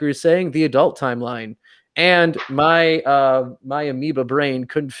timeline, like we were saying, the adult timeline. And my amoeba brain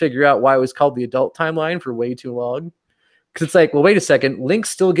couldn't figure out why it was called the adult timeline for way too long. Because it's like, well, wait a second. Link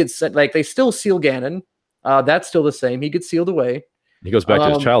still gets set, like they still seal Ganon. That's still the same. He gets sealed away. He goes back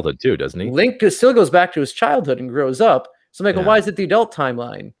to his childhood too, doesn't he? Link still goes back to his childhood and grows up. So I'm like, well, why is it the adult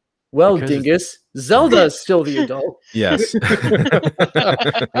timeline? Well, because dingus, Zelda is still the adult. Yes.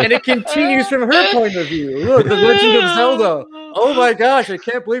 And it continues from her point of view. Look, the Legend of Zelda. Oh my gosh, I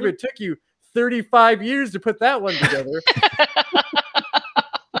can't believe it took you 35 years to put that one together.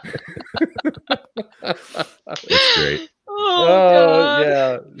 That's great. Oh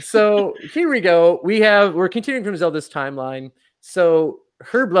yeah. So here we go. We're continuing from Zelda's timeline. So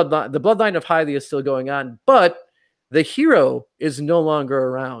her bloodline, the bloodline of Hylia is still going on, but the hero is no longer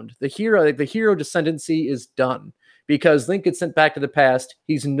around. The hero descendancy is done because Link gets sent back to the past.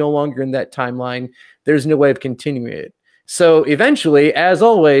 He's no longer in that timeline. There's no way of continuing it. So eventually, as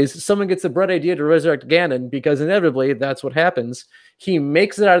always, someone gets a bright idea to resurrect Ganon, because inevitably that's what happens. He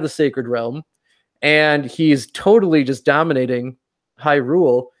makes it out of the Sacred Realm, and he's totally just dominating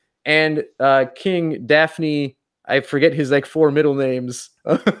Hyrule. And King Daphne, I forget his like 4 middle names.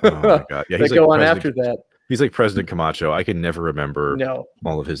 Oh my God. Yeah, that go on after that. He's like President Camacho. I can never remember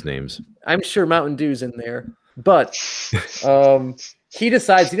all of his names. I'm sure Mountain Dew's in there. But he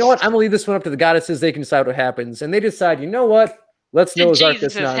decides, you know what? I'm going to leave this one up to the goddesses. They can decide what happens. And they decide, you know what? Let's Noah's Ark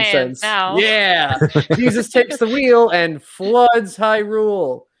this nonsense. Yeah. Jesus takes the wheel and floods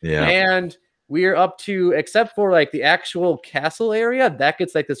Hyrule. Yeah. And we're up to, except for like the actual castle area, that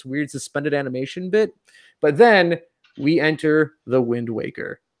gets like this weird suspended animation bit. But then we enter the Wind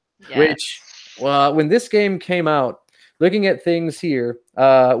Waker, which... Well, when this game came out, looking at things here,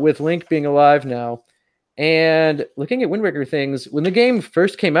 with Link being alive now, And looking at Wind Waker things, when the game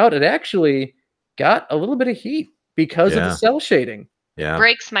first came out, it actually got a little bit of heat because of the cell shading. Yeah.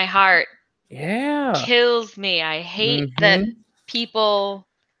 Breaks my heart. Yeah. Kills me. I hate that people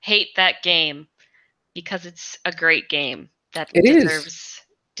hate that game because it's a great game that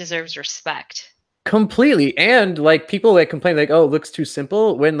deserves respect. Completely. And like people like complain like, oh, it looks too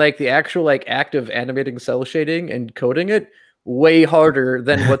simple, when like the actual like act of animating cell shading and coding it way harder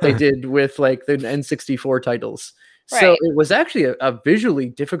than what they did with like the N64 titles. So it was actually a visually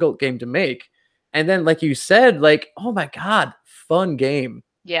difficult game to make. And then like you said, like, oh my God, fun game.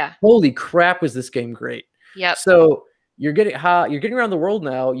 Yeah. Holy crap, was this game great. Yep. So you're getting around the world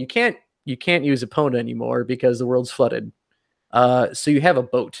now. You can't use Epona anymore because the world's flooded. So you have a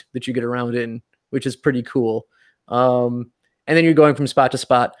boat that you get around in, which is pretty cool. And then you're going from spot to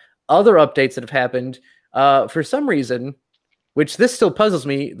spot. Other updates that have happened, for some reason, which this still puzzles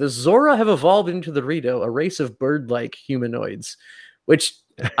me, the Zora have evolved into the Rito, a race of bird-like humanoids, which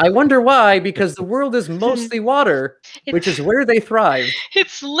I wonder why, because the world is mostly water, which is where they thrive.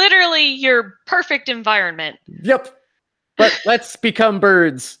 It's literally your perfect environment. Yep. But let's become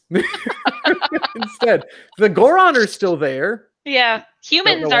birds instead. The Goron are still there. Yeah.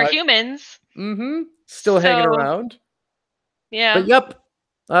 Humans are humans. Mm-hmm. Still hanging around. Yeah. But yep.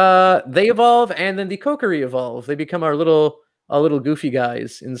 They evolve, and then the Kokiri evolve. They become our little goofy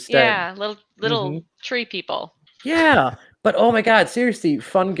guys instead. Yeah, little tree people. Yeah. But oh my God, seriously,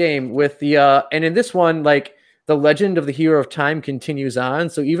 fun game with the and in this one, like the legend of the Hero of Time continues on.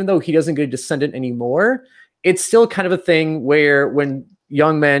 So even though he doesn't get a descendant anymore, it's still kind of a thing where when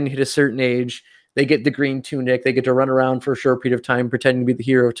young men hit a certain age, they get the green tunic, they get to run around for a short period of time pretending to be the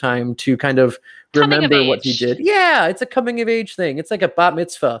Hero of Time to kind of remember what he did. Yeah, it's a coming of age thing. It's like a bat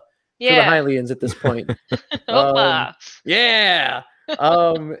mitzvah for the Hylians at this point. Yeah.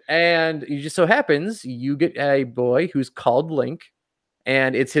 And it just so happens you get a boy who's called Link,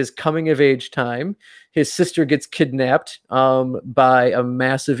 and it's his coming of age time. His sister gets kidnapped by a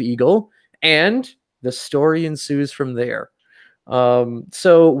massive eagle, and the story ensues from there.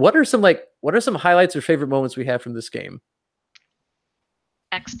 So what are some highlights or favorite moments we have from this game?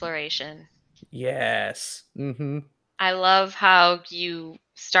 Exploration. Yes. I love how you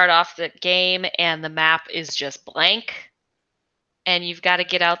start off the game and the map is just blank, and you've got to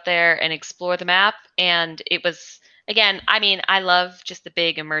get out there and explore the map. And it was, again, I mean, I love just the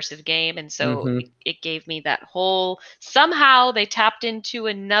big immersive game, and so it gave me that whole, somehow they tapped into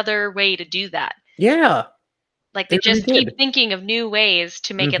another way to do that. Yeah. Like they just keep thinking of new ways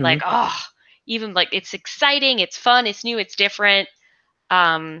to make it like, oh, even like it's exciting, it's fun, it's new, it's different.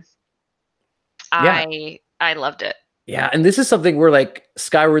 I loved it. Yeah, and this is something where like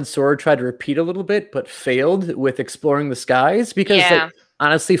Skyward Sword tried to repeat a little bit, but failed with exploring the skies because like,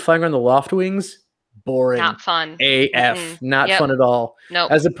 honestly, flying on the Loftwings, boring. Not fun. AF. Not fun at all. No.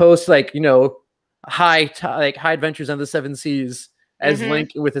 As opposed to like, high adventures on the Seven Seas as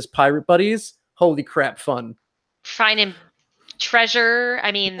Link with his pirate buddies. Holy crap, fun. Finding treasure.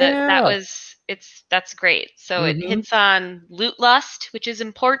 I mean, that's great. So it hits on loot lust, which is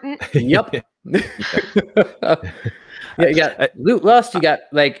important. Yep. Yeah, you got loot lust. You got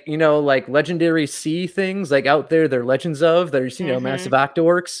like legendary sea things like out there. They're legends of. There's massive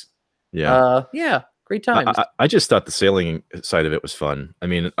octoworks. Yeah. Yeah. Great times. I just thought the sailing side of it was fun. I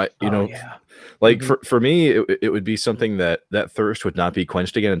mean, like for me, it would be something that thirst would not be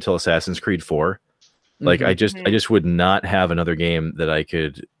quenched again until Assassin's Creed 4. Like I just would not have another game that I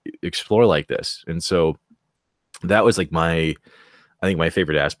could explore like this. And so that was like I think my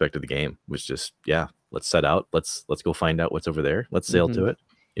favorite aspect of the game was just, let's set out. Let's go find out what's over there. Let's sail to it.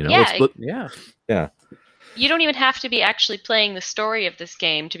 Yeah. You don't even have to be actually playing the story of this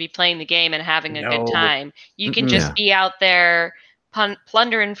game to be playing the game and having a good time. You can just be out there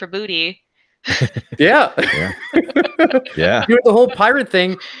plundering for booty. Yeah. Yeah. Doing the whole pirate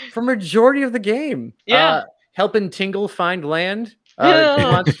thing for majority of the game. Yeah. Helping Tingle find land. He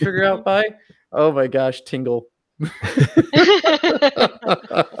wants to figure out by. Oh my gosh, Tingle.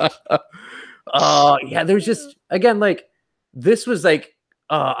 There's just, again, like this was like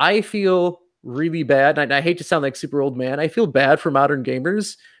I feel really bad, and I hate to sound like super old man. I feel bad for modern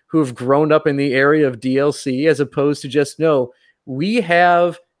gamers who have grown up in the area of DLC as opposed to just, no, we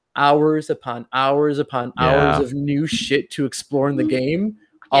have hours upon hours upon hours of new shit to explore in the game.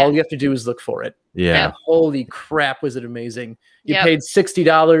 All you have to do is look for it. Yeah. And holy crap, was it amazing. You paid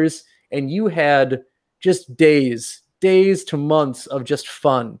 $60 and you had just days to months of just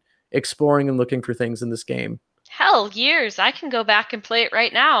fun exploring and looking for things in this game. Hell, years. I can go back and play it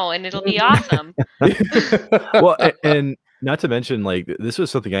right now and it'll be awesome. Well, and not to mention, like, this was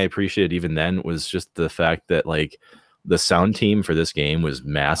something I appreciated even then, was just the fact that, like, the sound team for this game was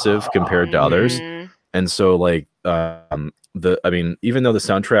massive compared to others. Mhm. And so, like, I mean, even though the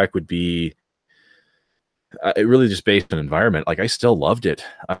soundtrack would be it really just based on environment, like, I still loved it.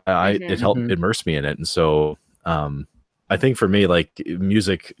 It helped Mhm. immerse me in it. And so, I think for me, like,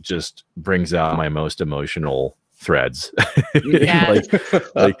 music just brings out my most emotional threads. Yes.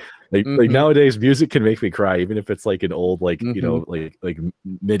 Like, like Mhm. nowadays, music can make me cry, even if it's like an old, like, you know, Mhm. like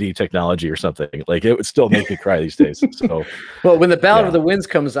MIDI technology or something. Like, it would still make me cry these days. So Well, when the Ballad of yeah, the Winds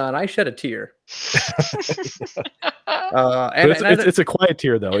comes on, I shed a tear. but And it's a quiet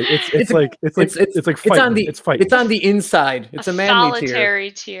tear though. It's it's it's a like it's like it's like it's on fighting. the It's fighting. inside. A It's a manly tear.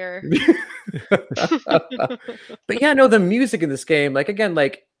 solitary tear. But yeah, no, the music in this game, like again,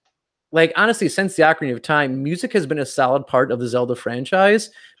 like honestly, since the Ocarina of Time, music has been a solid part of the Zelda franchise,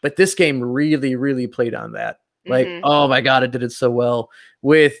 but this game really, really played on that. Like, Mhm. oh my god, it did it so well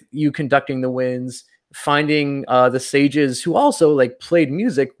with you conducting the winds, finding the sages who also like played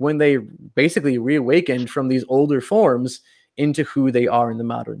music when they basically reawakened from these older forms into who they are in the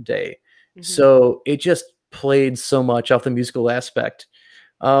modern day. Mhm. So it just played so much off the musical aspect.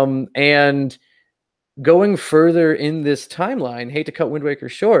 And going further in this timeline, hate to cut Wind Waker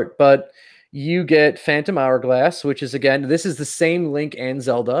short, but you get Phantom Hourglass, which is again, this is the same Link and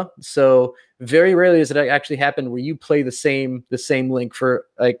Zelda. So very rarely does it actually happen where you play the same Link for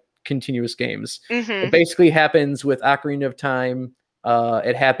like continuous games. It Mhm. basically happens with Ocarina of Time.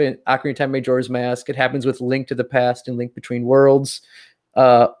 It happened Ocarina of Time Majora's Mask. It happens with Link to the Past and Link Between Worlds,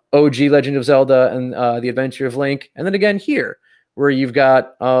 OG Legend of Zelda, and The Adventure of Link, and then again here where you've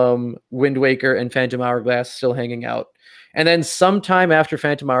got Wind Waker and Phantom Hourglass still hanging out. And then sometime after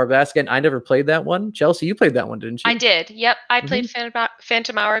Phantom Hourglass, again, I never played that one. Chelsea, you played that one, didn't I you? did. Yep, I Hmm. played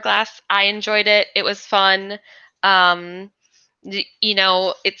Phantom Hourglass. I enjoyed it. It was fun. Um, you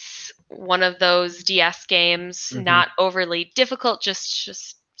know, it's one of those DS games, Hmm. not overly difficult.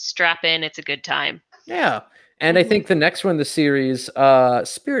 Just strap in. It's a good time. Yeah. And I Hmm. think the next one in the series,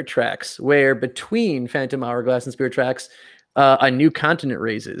 Spirit Tracks, where between Phantom Hourglass and Spirit Tracks, a new continent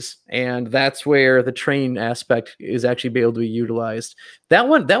raises, and that's where the train aspect is actually be able to be utilized. That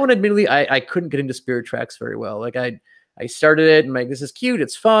one, admittedly, I couldn't get into Spirit Tracks very well. Like I started it and like this is cute,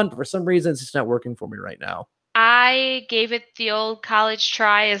 it's fun, but for some reason it's just not working for me right now. I gave it the old college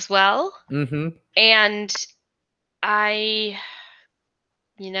try as well, Hmm. and I,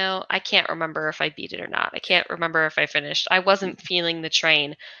 I can't remember if I beat it or not. I can't remember if I finished. I wasn't feeling the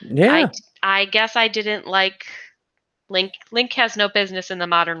train. I Yeah. I guess I didn't like Link. Link has no business in the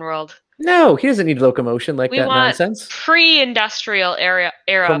modern world. No, he doesn't need locomotion like We that want nonsense. pre-industrial era,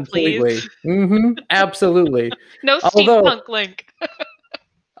 please. Completely. Absolutely. No Although steampunk Link.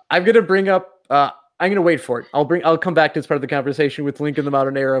 I'm gonna bring up. I'm gonna wait for it. I'll come back to this part of the conversation with Link in the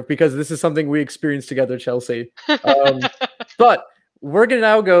Modern Era because this is something we experienced together, Chelsea. Um, but we're gonna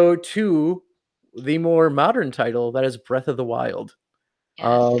now go to the more modern title that is Breath of the Wild.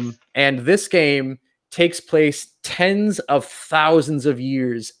 Yes. And this game takes place tens of thousands of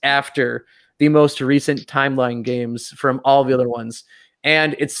years after the most recent timeline games from all the other ones.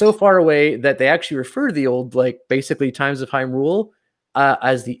 And it's so far away that they actually refer to the old, like basically Times of Hyrule,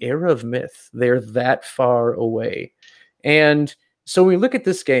 as the era of myth. They're that far away. And so when we look at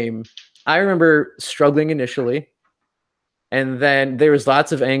this game, I remember struggling initially. And then there was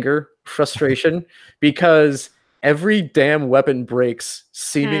lots of anger, frustration, because every damn weapon breaks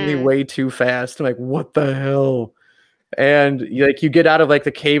seemingly Hmm. way too fast. I'm like, what the hell? And like you get out of like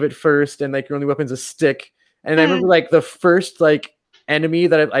the cave at first, and like your only weapon's a stick. And I Hmm. remember like the first like enemy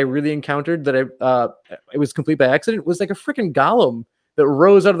that I really encountered that it was complete by accident was like a freaking golem that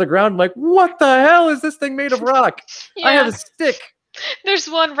rose out of the ground. I'm like, what the hell is this thing made of rock? I have Yeah. a stick. There's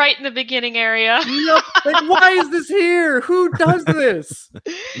one right in the beginning area. Yep. Like, why is this here? Who does this?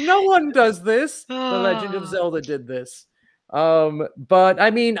 No one does this. The Legend of Oh. Zelda did this. But I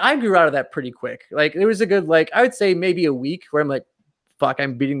mean, I grew out of that pretty quick. Like, there was a good, like, I would say maybe a week where I'm like, fuck,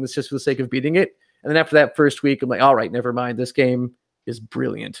 I'm beating this just for the sake of beating it. And then after that first week, I'm like, all right, never mind. This game is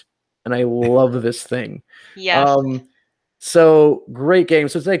brilliant. And I love this thing. Yes. Um, so great game.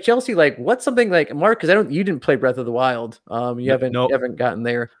 So it's like Chelsea, like, what's something like Mark? Because you didn't play Breath of the Wild. You No, haven't no, you haven't gotten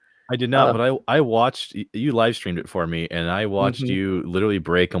there. I did not, Uh, but I watched you live streamed it for me, and I watched mhm. you literally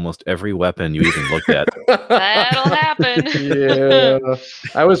break almost every weapon you even looked at. That'll happen. Yeah,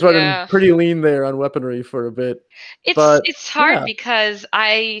 I was running Yeah. pretty lean there on weaponry for a bit, It's but it's hard yeah. because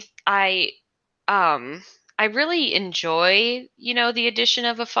um I really enjoy, the addition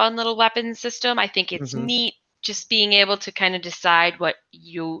of a fun little weapon system. I think it's Hmm. neat just being able to kind of decide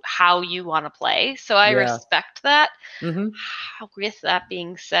how you want to play. So I respect that. With that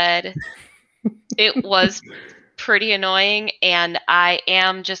being said, it was pretty annoying, and I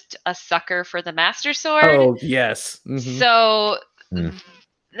am just a sucker for the Master Sword. Oh, yes. So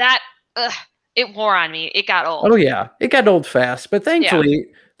that it wore on me. It got old. Oh yeah, it got old fast. But thankfully,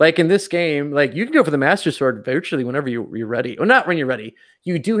 like in this game, like you can go for the Master Sword virtually whenever you're ready. Well, not when you're ready.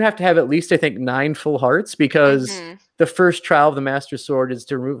 You do have to have at least, I think, 9 full hearts, because the first trial of the Master Sword is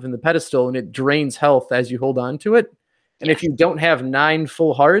to remove from the pedestal, and it drains health as you hold on to it. And if you don't have 9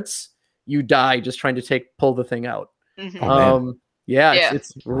 full hearts, you die just trying to pull the thing out.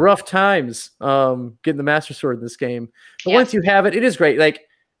 It's rough times getting the Master Sword in this game. But once you have it, it is great. Like,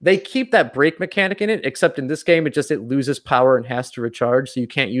 they keep that break mechanic in it, except in this game, it loses power and has to recharge, so you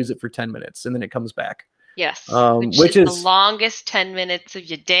can't use it for 10 minutes, and then it comes back. Yes, which is the longest 10 minutes of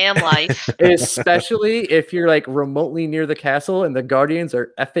your damn life. Especially if you're like remotely near the castle and the guardians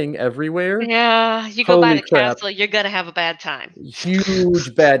are effing everywhere. Yeah, you go by the castle, you're gonna have a bad time.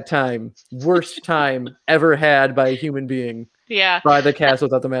 Huge bad time. Worst time ever had by a human being. Yeah. By the castle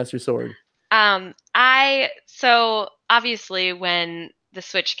without the Master Sword. So obviously when the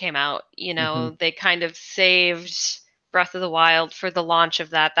Switch came out, you know, they kind of saved Breath of the Wild for the launch of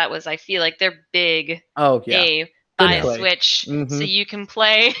that. That was, I feel like, their big buy a Switch so you can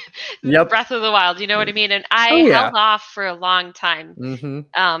play Breath of the Wild. You know what I mean? And I held off for a long time.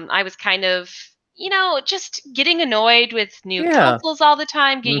 I was kind of, you know, just getting annoyed with new consoles all the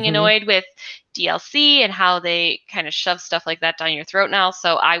time, getting annoyed with DLC and how they kind of shove stuff like that down your throat now.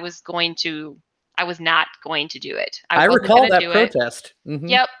 So I was not going to do it. I recall that protest.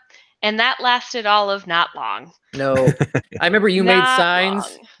 Yep. And that lasted all of not long. No. I remember you made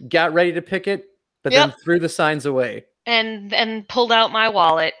signs, got ready to pick it, but then threw the signs away. And pulled out my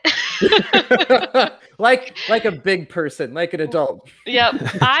wallet. like a big person, like an adult. Yep.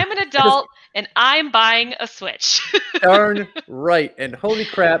 I'm an adult and I'm buying a Switch. Darn right. And holy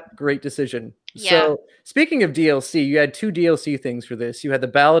crap, great decision. Yeah. So speaking of DLC, you had 2 DLC things for this. You had the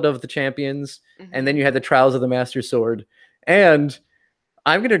Ballad of the Champions, and then you had the Trials of the Master Sword. And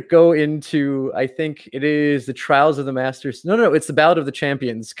I'm going to go into, I think it is the Trials of the Masters. No, it's the Ballad of the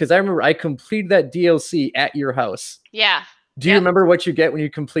Champions. Because I remember I completed that DLC at your house. Yeah. Do you remember what you get when you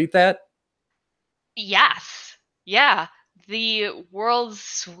complete that? Yes. Yeah. The world's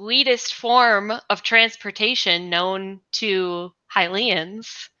sweetest form of transportation known to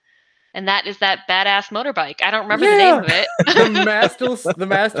Hylians. And that is that badass motorbike. I don't remember the name of it. the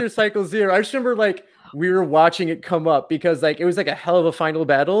Master Cycle Zero. I just remember like we were watching it come up because like it was like a hell of a final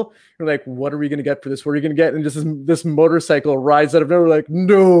battle. We're like, what are we gonna get for this? What are we gonna get? And just this motorcycle rides out of nowhere. We're like,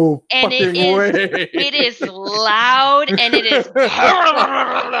 no and fucking way. It is loud and it is.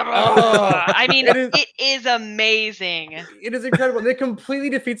 I mean, it is amazing. It is incredible. And it completely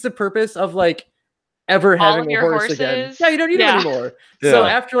defeats the purpose of like ever having a horse again. Yeah, you don't need them anymore. Yeah. So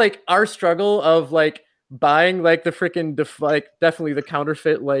after like our struggle of like buying like the freaking definitely the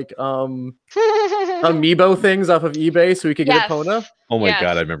counterfeit like amiibo things off of eBay so we could get Epona. Oh my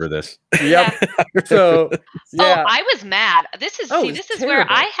god, I remember this. Yep. So I was mad. This is where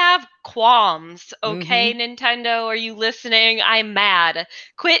I have qualms. Okay, Nintendo, are you listening? I'm mad.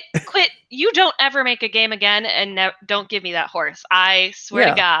 Quit. You don't ever make a game again and don't give me that horse. I swear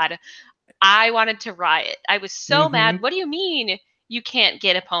to God. I wanted to riot. I was so mad. What do you mean you can't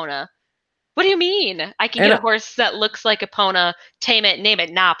get Epona? What do you mean? I can get a horse that looks like Epona, tame it, name it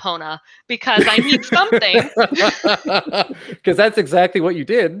Napona, because I need something. Because that's exactly what you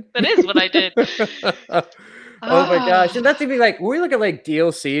did. That is what I did. Oh my gosh. And that's even like, when we look at like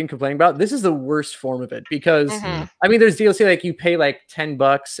DLC and complaining about, this is the worst form of it. Because, I mean, there's DLC like you pay like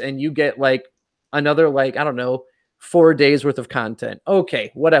 $10 and you get like another like, I don't know, 4 days worth of content.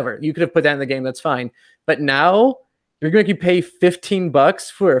 Okay, whatever. You could have put that in the game. That's fine. But now you're going to pay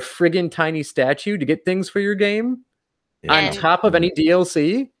 $15 for a friggin' tiny statue to get things for your game on top of any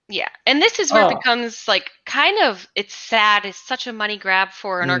DLC. Yeah. And this is where it becomes like kind of, it's sad. It's such a money grab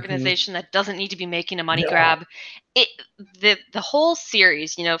for an organization that doesn't need to be making a money grab. The whole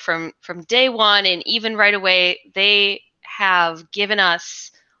series, you know, from day one and even right away, they have given us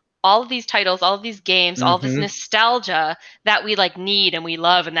all of these titles, all of these games, all this nostalgia that we like need and we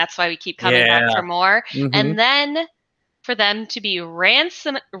love, and that's why we keep coming back for more. And then for them to be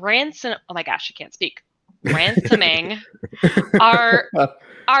ransom oh my gosh, I can't speak. Ransoming our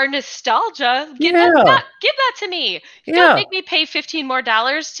nostalgia. Give that to me. Don't make me pay $15 more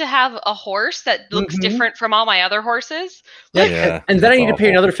to have a horse that looks different from all my other horses. And then I need to pay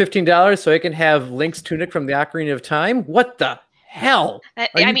another $15 so I can have Link's tunic from the Ocarina of Time. What the hell? Are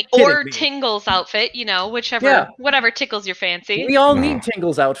I you mean, kidding or me? Tingle's outfit, whichever, Yeah. whatever tickles your fancy. We all need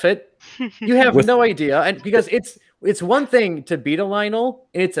Tingle's outfit. You have With- no idea, and because it's one thing to beat a Lionel,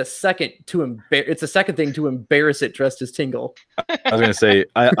 and it's a second thing to embarrass it dressed as Tingle. I was gonna say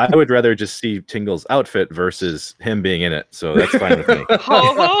I would rather just see Tingle's outfit versus him being in it, so that's fine with me. Ho,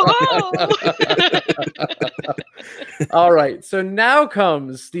 ho, ho. All right, so now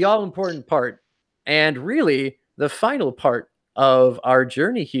comes the all-important part, and really the final part of our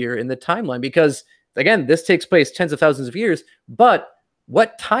journey here in the timeline, because again, this takes place tens of thousands of years, but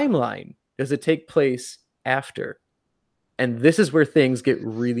what timeline does it take place after? And this is where things get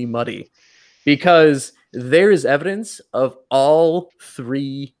really muddy, because there is evidence of all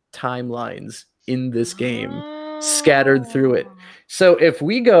three timelines in this game scattered through it. So if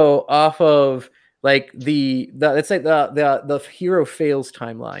we go off of like let's say the hero fails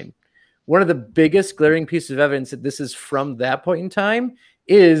timeline, one of the biggest glaring pieces of evidence that this is from that point in time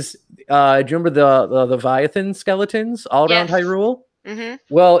is do you remember the Leviathan skeletons all around Yes. Hyrule? Mm-hmm.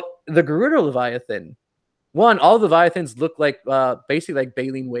 Well, the Gerudo Leviathan, all the Leviathans look like basically like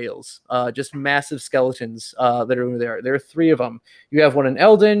baleen whales, just massive skeletons that are over there. There are three of them. You have one in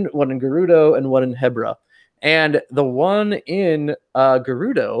Eldin, one in Gerudo, and one in Hebra. And the one in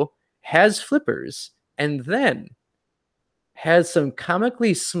Gerudo has flippers and then has some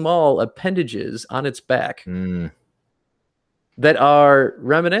comically small appendages on its back that are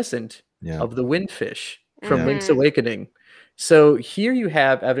reminiscent of the windfish from Link's Awakening. So here you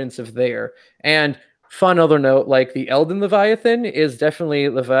have evidence of there. And fun other note, like the Elden Leviathan is definitely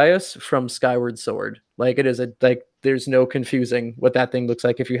Levias from Skyward Sword. Like it is there's no confusing what that thing looks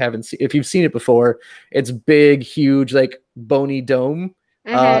like if you've seen it before. It's big, huge, like bony dome.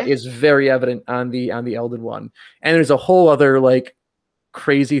 Is very evident on the Elden one. And there's a whole other like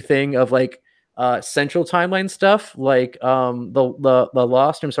crazy thing of like central timeline stuff, like the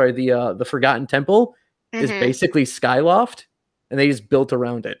Forgotten Temple is basically Skyloft, and they just built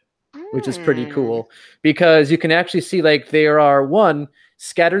around it, which is pretty cool, because you can actually see like there are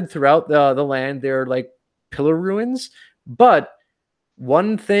scattered throughout the land, there are like pillar ruins, but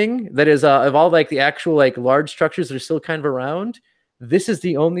one thing that is of all like the actual like large structures that are still kind of around, this is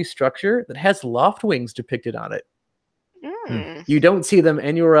the only structure that has loft wings depicted on it. You don't see them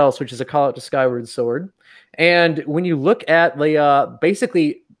anywhere else, which is a call out to Skyward Sword. And when you look at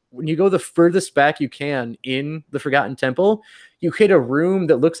basically when you go the furthest back you can in the Forgotten Temple, you hit a room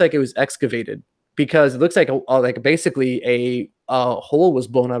that looks like it was excavated, because it looks like basically a hole was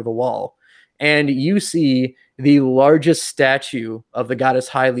blown out of the wall. And you see the largest statue of the goddess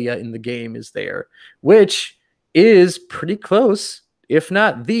Hylia in the game is there, which is pretty close, if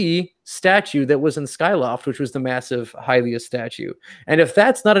not the statue that was in Skyloft, which was the massive Hylia statue. And if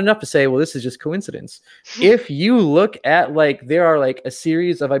that's not enough to say, well, this is just coincidence, if you look at there are a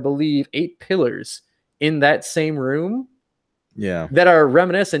series of, I believe, 8 pillars in that same room that are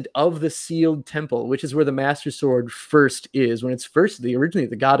reminiscent of the sealed temple, which is where the Master Sword first is, when it's originally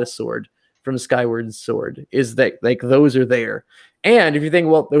the goddess sword from Skyward Sword, is that those are there. And if you think,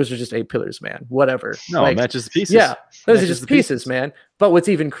 well, those are just 8 pillars, man, whatever. No, it matches the pieces. Yeah, those are just pieces, man. But what's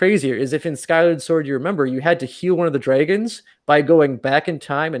even crazier is if in Skyward Sword, you remember, you had to heal one of the dragons by going back in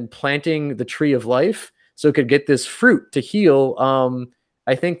time and planting the Tree of Life so it could get this fruit to heal,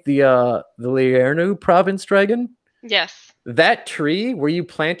 I think, the Liurnu province dragon. Yes. That tree, where you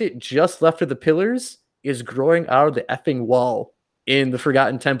plant it just left of the pillars, is growing out of the effing wall in the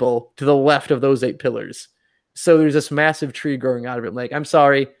Forgotten Temple to the left of those 8 pillars. So there's this massive tree growing out of it. I'm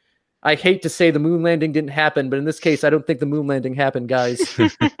sorry, I hate to say the moon landing didn't happen, but in this case, I don't think the moon landing happened, guys.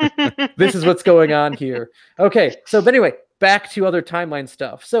 This is what's going on here. Okay, but anyway, back to other timeline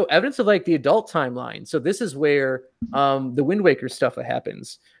stuff. So evidence of the adult timeline. So this is where the Wind Waker stuff that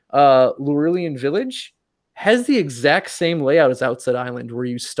happens. Laurelian Village has the exact same layout as Outset Island, where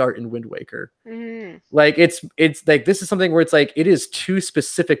you start in Wind Waker. It's this is something where it's it is too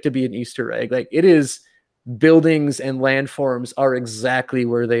specific to be an Easter egg. It is. Buildings and landforms are exactly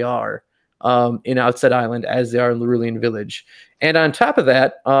where they are in Outset Island as they are in Laurelian Village. And on top of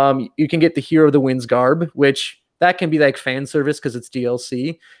that, you can get the Hero of the Winds garb, which that can be fan service because it's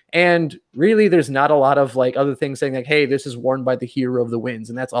DLC. And really, there's not a lot of other things saying hey, this is worn by the Hero of the Winds,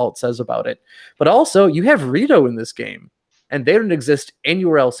 and that's all it says about it. But also, you have Rito in this game, and they don't exist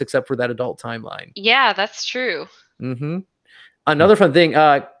anywhere else except for that adult timeline. Yeah, that's true. Another fun thing,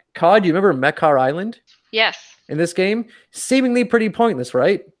 Cod, do you remember Mekar Island? Yes. In this game, seemingly pretty pointless,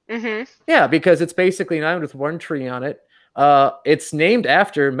 right? Yeah, because it's basically an island with one tree on it. It's named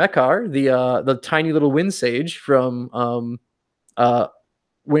after Mekar, the tiny little wind sage from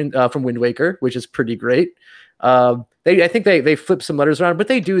from Wind Waker, which is pretty great. I think they flip some letters around, but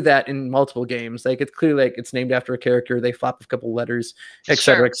they do that in multiple games. Like it's clearly like it's named after a character. They flop a couple letters, et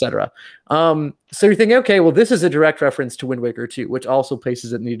cetera, et cetera. So you're thinking, okay, well, this is a direct reference to Wind Waker 2, which also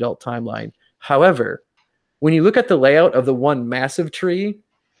places it in the adult timeline. However, when you look at the layout of the one massive tree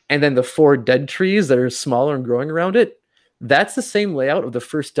and then the 4 dead trees that are smaller and growing around it, that's the same layout of the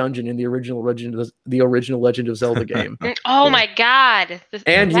first dungeon in the original Legend of Zelda game. Oh my god!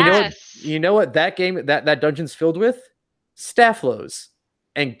 And you know what that game that dungeon's filled with? Stafflows.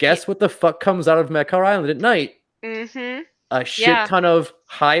 And guess what the fuck comes out of Makar Island at night? Mm-hmm. A shit ton of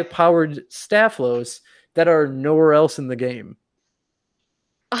high-powered Stafflows that are nowhere else in the game.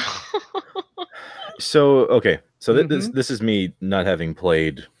 So this is me not having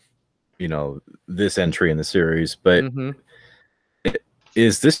played, this entry in the series, but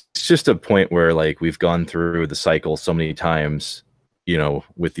is this just a point where like we've gone through the cycle so many times,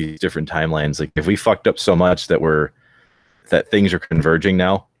 with these different timelines? Like, if we fucked up so much that things are converging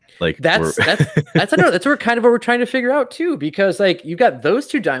now, like that's kind of what we're trying to figure out too, because like you've got those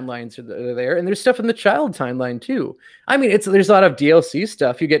 2 timelines are there, and there's stuff in the child timeline too. I mean, there's a lot of DLC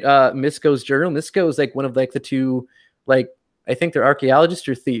stuff. You get Misko's journal. Misko is like one of like the 2, like I think they're archaeologists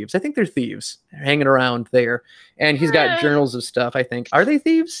or thieves. I think they're thieves. They're hanging around there, and he's got journals of stuff. I think, are they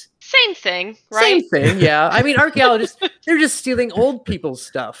thieves? Same thing, right? Same thing, yeah. I mean, archaeologists, they're just stealing old people's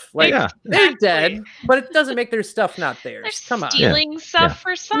stuff. Like, they're dead, but it doesn't make their stuff not theirs. Come on. Stealing stuff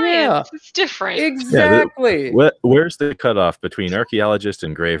for science. It's different. Exactly. Where's the cutoff between archaeologist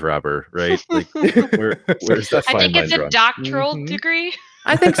and grave robber, right? Like, where's that fine line? I think it's a doctoral degree.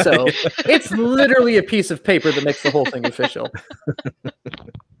 I think so. It's literally a piece of paper that makes the whole thing official.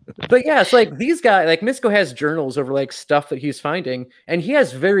 But yeah, it's like these guys, like Misko has journals over like stuff that he's finding, and he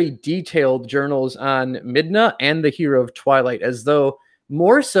has very detailed journals on Midna and the Hero of Twilight, as though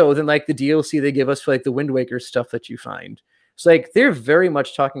more so than like the DLC they give us for like the Wind Waker stuff that you find. It's like they're very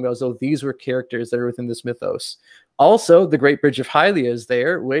much talking about as though these were characters that are within this mythos. Also, the Great Bridge of Hylia is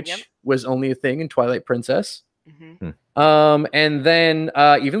there, which was only a thing in Twilight Princess. And then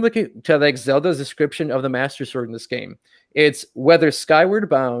even looking to like Zelda's description of the Master Sword in this game, it's whether skyward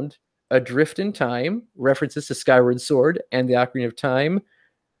bound, adrift in time, references to Skyward Sword and the Ocarina of Time,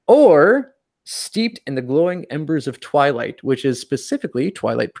 or steeped in the glowing embers of Twilight, which is specifically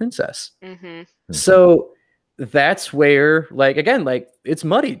Twilight Princess. So that's where, like, again, like it's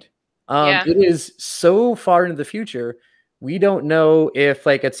muddied. It is so far into the future. We don't know if,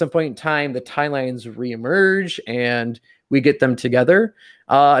 like, at some point in time, the timelines reemerge and we get them together.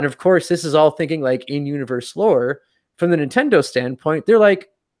 And of course, this is all thinking like in-universe lore. From the Nintendo standpoint, they're like,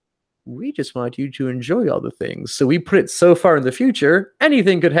 we just want you to enjoy all the things. So we put it so far in the future,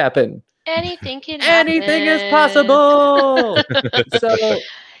 anything could happen. Anything can happen. Anything is possible. So it'll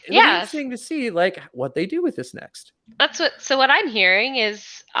be interesting to see like what they do with this next. So what I'm hearing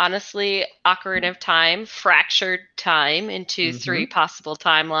is honestly Ocarina of Time fractured time into 3 possible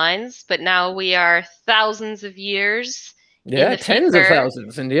timelines, but now we are thousands of years. Yeah, tens of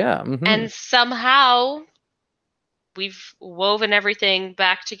thousands, and and somehow we've woven everything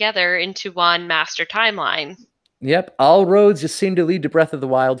back together into one master timeline. Yep, all roads just seem to lead to Breath of the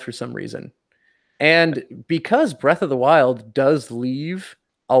Wild for some reason. And because Breath of the Wild does leave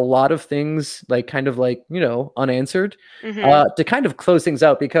a lot of things like kind of like, unanswered, to kind of close things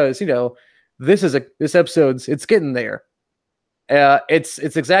out, because, this episode's, it's getting there. It's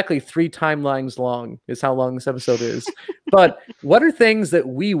exactly 3 timelines long is how long this episode is. But what are things that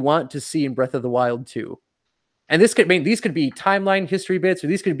we want to see in Breath of the Wild 2? And these could be timeline history bits, or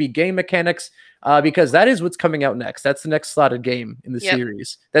these could be game mechanics, because that is what's coming out next. That's the next slotted game in the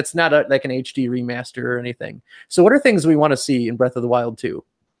series. That's not like an HD remaster or anything. So what are things we want to see in Breath of the Wild 2?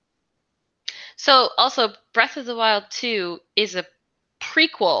 So also, Breath of the Wild 2 is a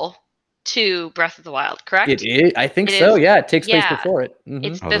prequel to Breath of the Wild, correct? It is. I think so. Yeah, it takes place before it.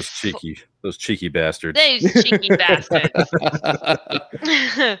 It's those cheeky bastards. Those cheeky bastards.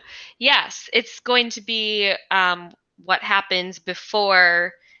 Yes, it's going to be what happens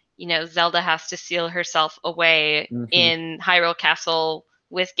before, Zelda has to seal herself away in Hyrule Castle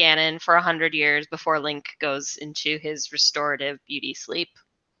with Ganon for 100 years before Link goes into his restorative beauty sleep.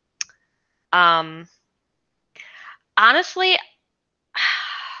 Honestly,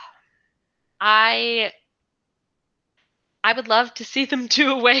 I would love to see them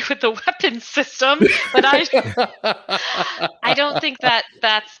do away with the weapon system, but I don't think that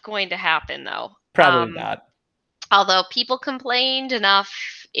that's going to happen, though. Probably not. Although people complained enough,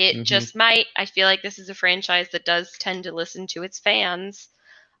 it just might. I feel like this is a franchise that does tend to listen to its fans.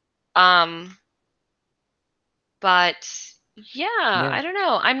 But Yeah, I don't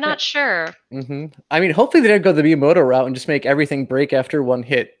know. I'm not sure. I mean, hopefully they don't go the Miyamoto route and just make everything break after one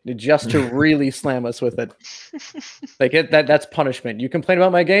hit, just to really slam us with it. Like that's punishment. You complain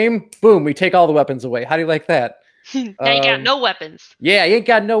about my game, boom, we take all the weapons away. How do you like that? Now you got no weapons. Yeah, you ain't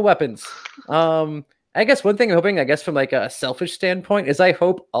got no weapons. I guess one thing I'm hoping, I guess from like a selfish standpoint, is I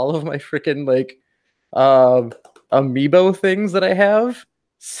hope all of my freaking like amiibo things that I have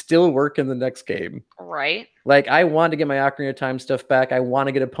still work in the next game. Right. Like I want to get my Ocarina of Time stuff back. I want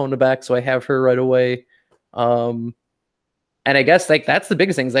to get Epona back, so I have her right away. And I guess like that's the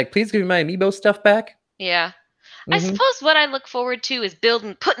biggest thing. Is like, please give me my amiibo stuff back. Yeah. I suppose what I look forward to is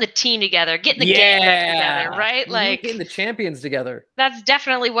putting the team together, getting the gang together, right? Like getting the champions together. That's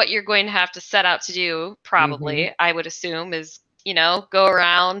definitely what you're going to have to set out to do, probably, I would assume, is, go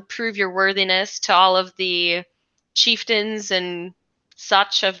around, prove your worthiness to all of the chieftains and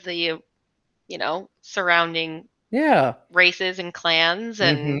such of the, surrounding races and clans,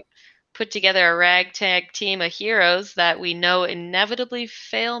 and put together a ragtag team of heroes that we know inevitably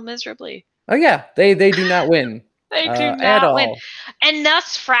fail miserably. Oh yeah, they do not win. They do not win, and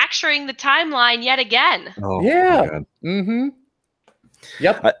thus fracturing the timeline yet again. Oh yeah.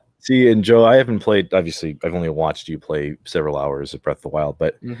 Yep. See, and Joe, I haven't played. Obviously, I've only watched you play several hours of Breath of the Wild.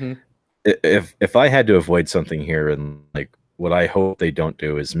 But if I had to avoid something here, and like what I hope they don't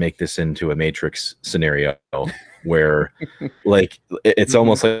do is make this into a Matrix scenario where, like, it's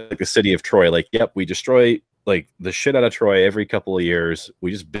almost like the city of Troy. Like, yep, we destroy like the shit out of Troy every couple of years.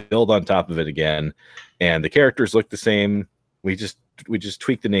 We just build on top of it again, and the characters look the same. We just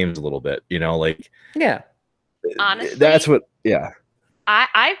tweak the names a little bit, like honestly, that's what. Yeah,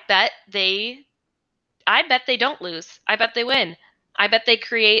 I bet they don't lose. I bet they win. I bet they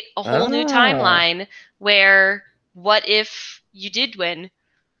create a whole new timeline where, what if you did win?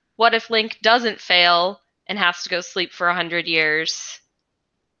 What if Link doesn't fail and has to go sleep for 100 years?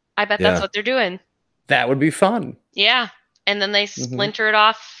 I bet that's what they're doing. That would be fun. Yeah. And then they splinter it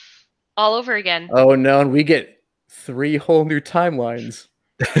off all over again. Oh, no. And we get 3 whole new timelines.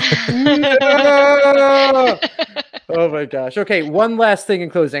 Oh, my gosh. Okay. One last thing in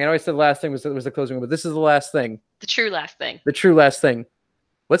closing. I know I said the last thing was the closing one, but this is the last thing. The true last thing. The true last thing.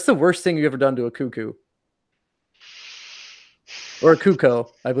 What's the worst thing you've ever done to a cuckoo? Or a cuckoo.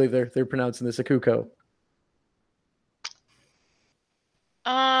 I believe they're pronouncing this a cuckoo.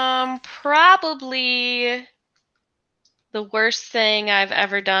 Probably the worst thing I've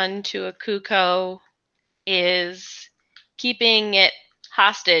ever done to a cuckoo is keeping it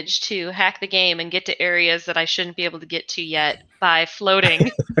hostage to hack the game and get to areas that I shouldn't be able to get to yet by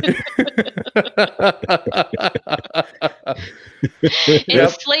floating.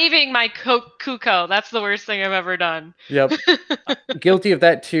 Enslaving my cuckoo. That's the worst thing I've ever done. Yep. Guilty of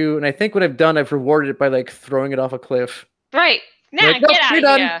that too. And I think what I've done, I've rewarded it by like throwing it off a cliff. Right. Nah, like, get out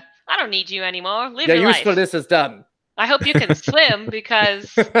of here. I don't need you anymore. Live your life. Your use for this is done. I hope you can swim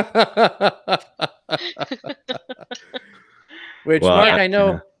because... Which, Mark, I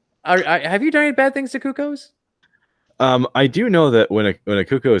know... have you done any bad things to cuckoos? I do know that when a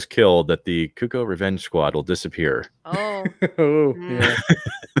cuckoo is killed, that the Cuckoo Revenge Squad will disappear. Oh. Yeah.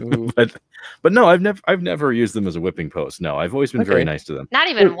 But no, I've never used them as a whipping post. No, I've always been very nice to them. Not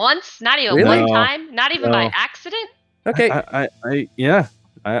even once? Not even one time? Not even by accident? Okay.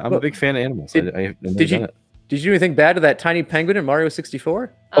 I'm a big fan of animals. Did you do anything bad to that tiny penguin in Mario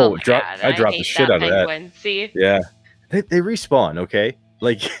 64? Oh, I dropped the shit out of that. See? Yeah. They respawn, okay?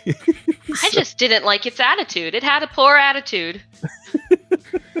 Like I just didn't like its attitude. It had a poor attitude.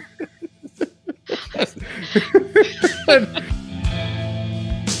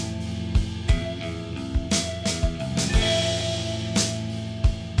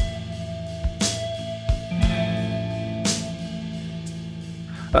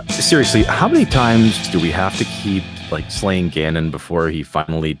 Seriously, how many times do we have to keep like slaying Ganon before he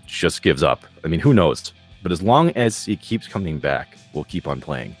finally just gives up? I mean, who knows? But as long as he keeps coming back, we'll keep on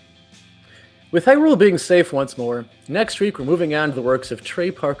playing. With Hyrule being safe once more, next week we're moving on to the works of Trey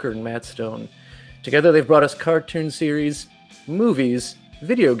Parker and Matt Stone. Together they've brought us cartoon series, movies,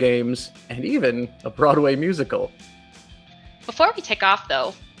 video games, and even a Broadway musical. Before we take off,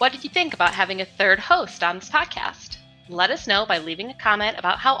 though, what did you think about having a third host on this podcast? Let us know by leaving a comment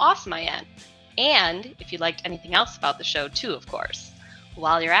about how awesome I am. And if you liked anything else about the show, too, of course.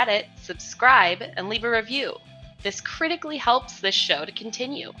 While you're at it, subscribe and leave a review. This critically helps this show to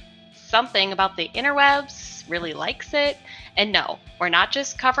continue. Something about the interwebs really likes it. And no, we're not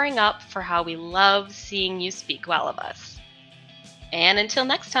just covering up for how we love seeing you speak well of us. And until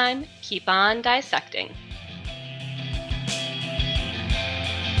next time, keep on dissecting.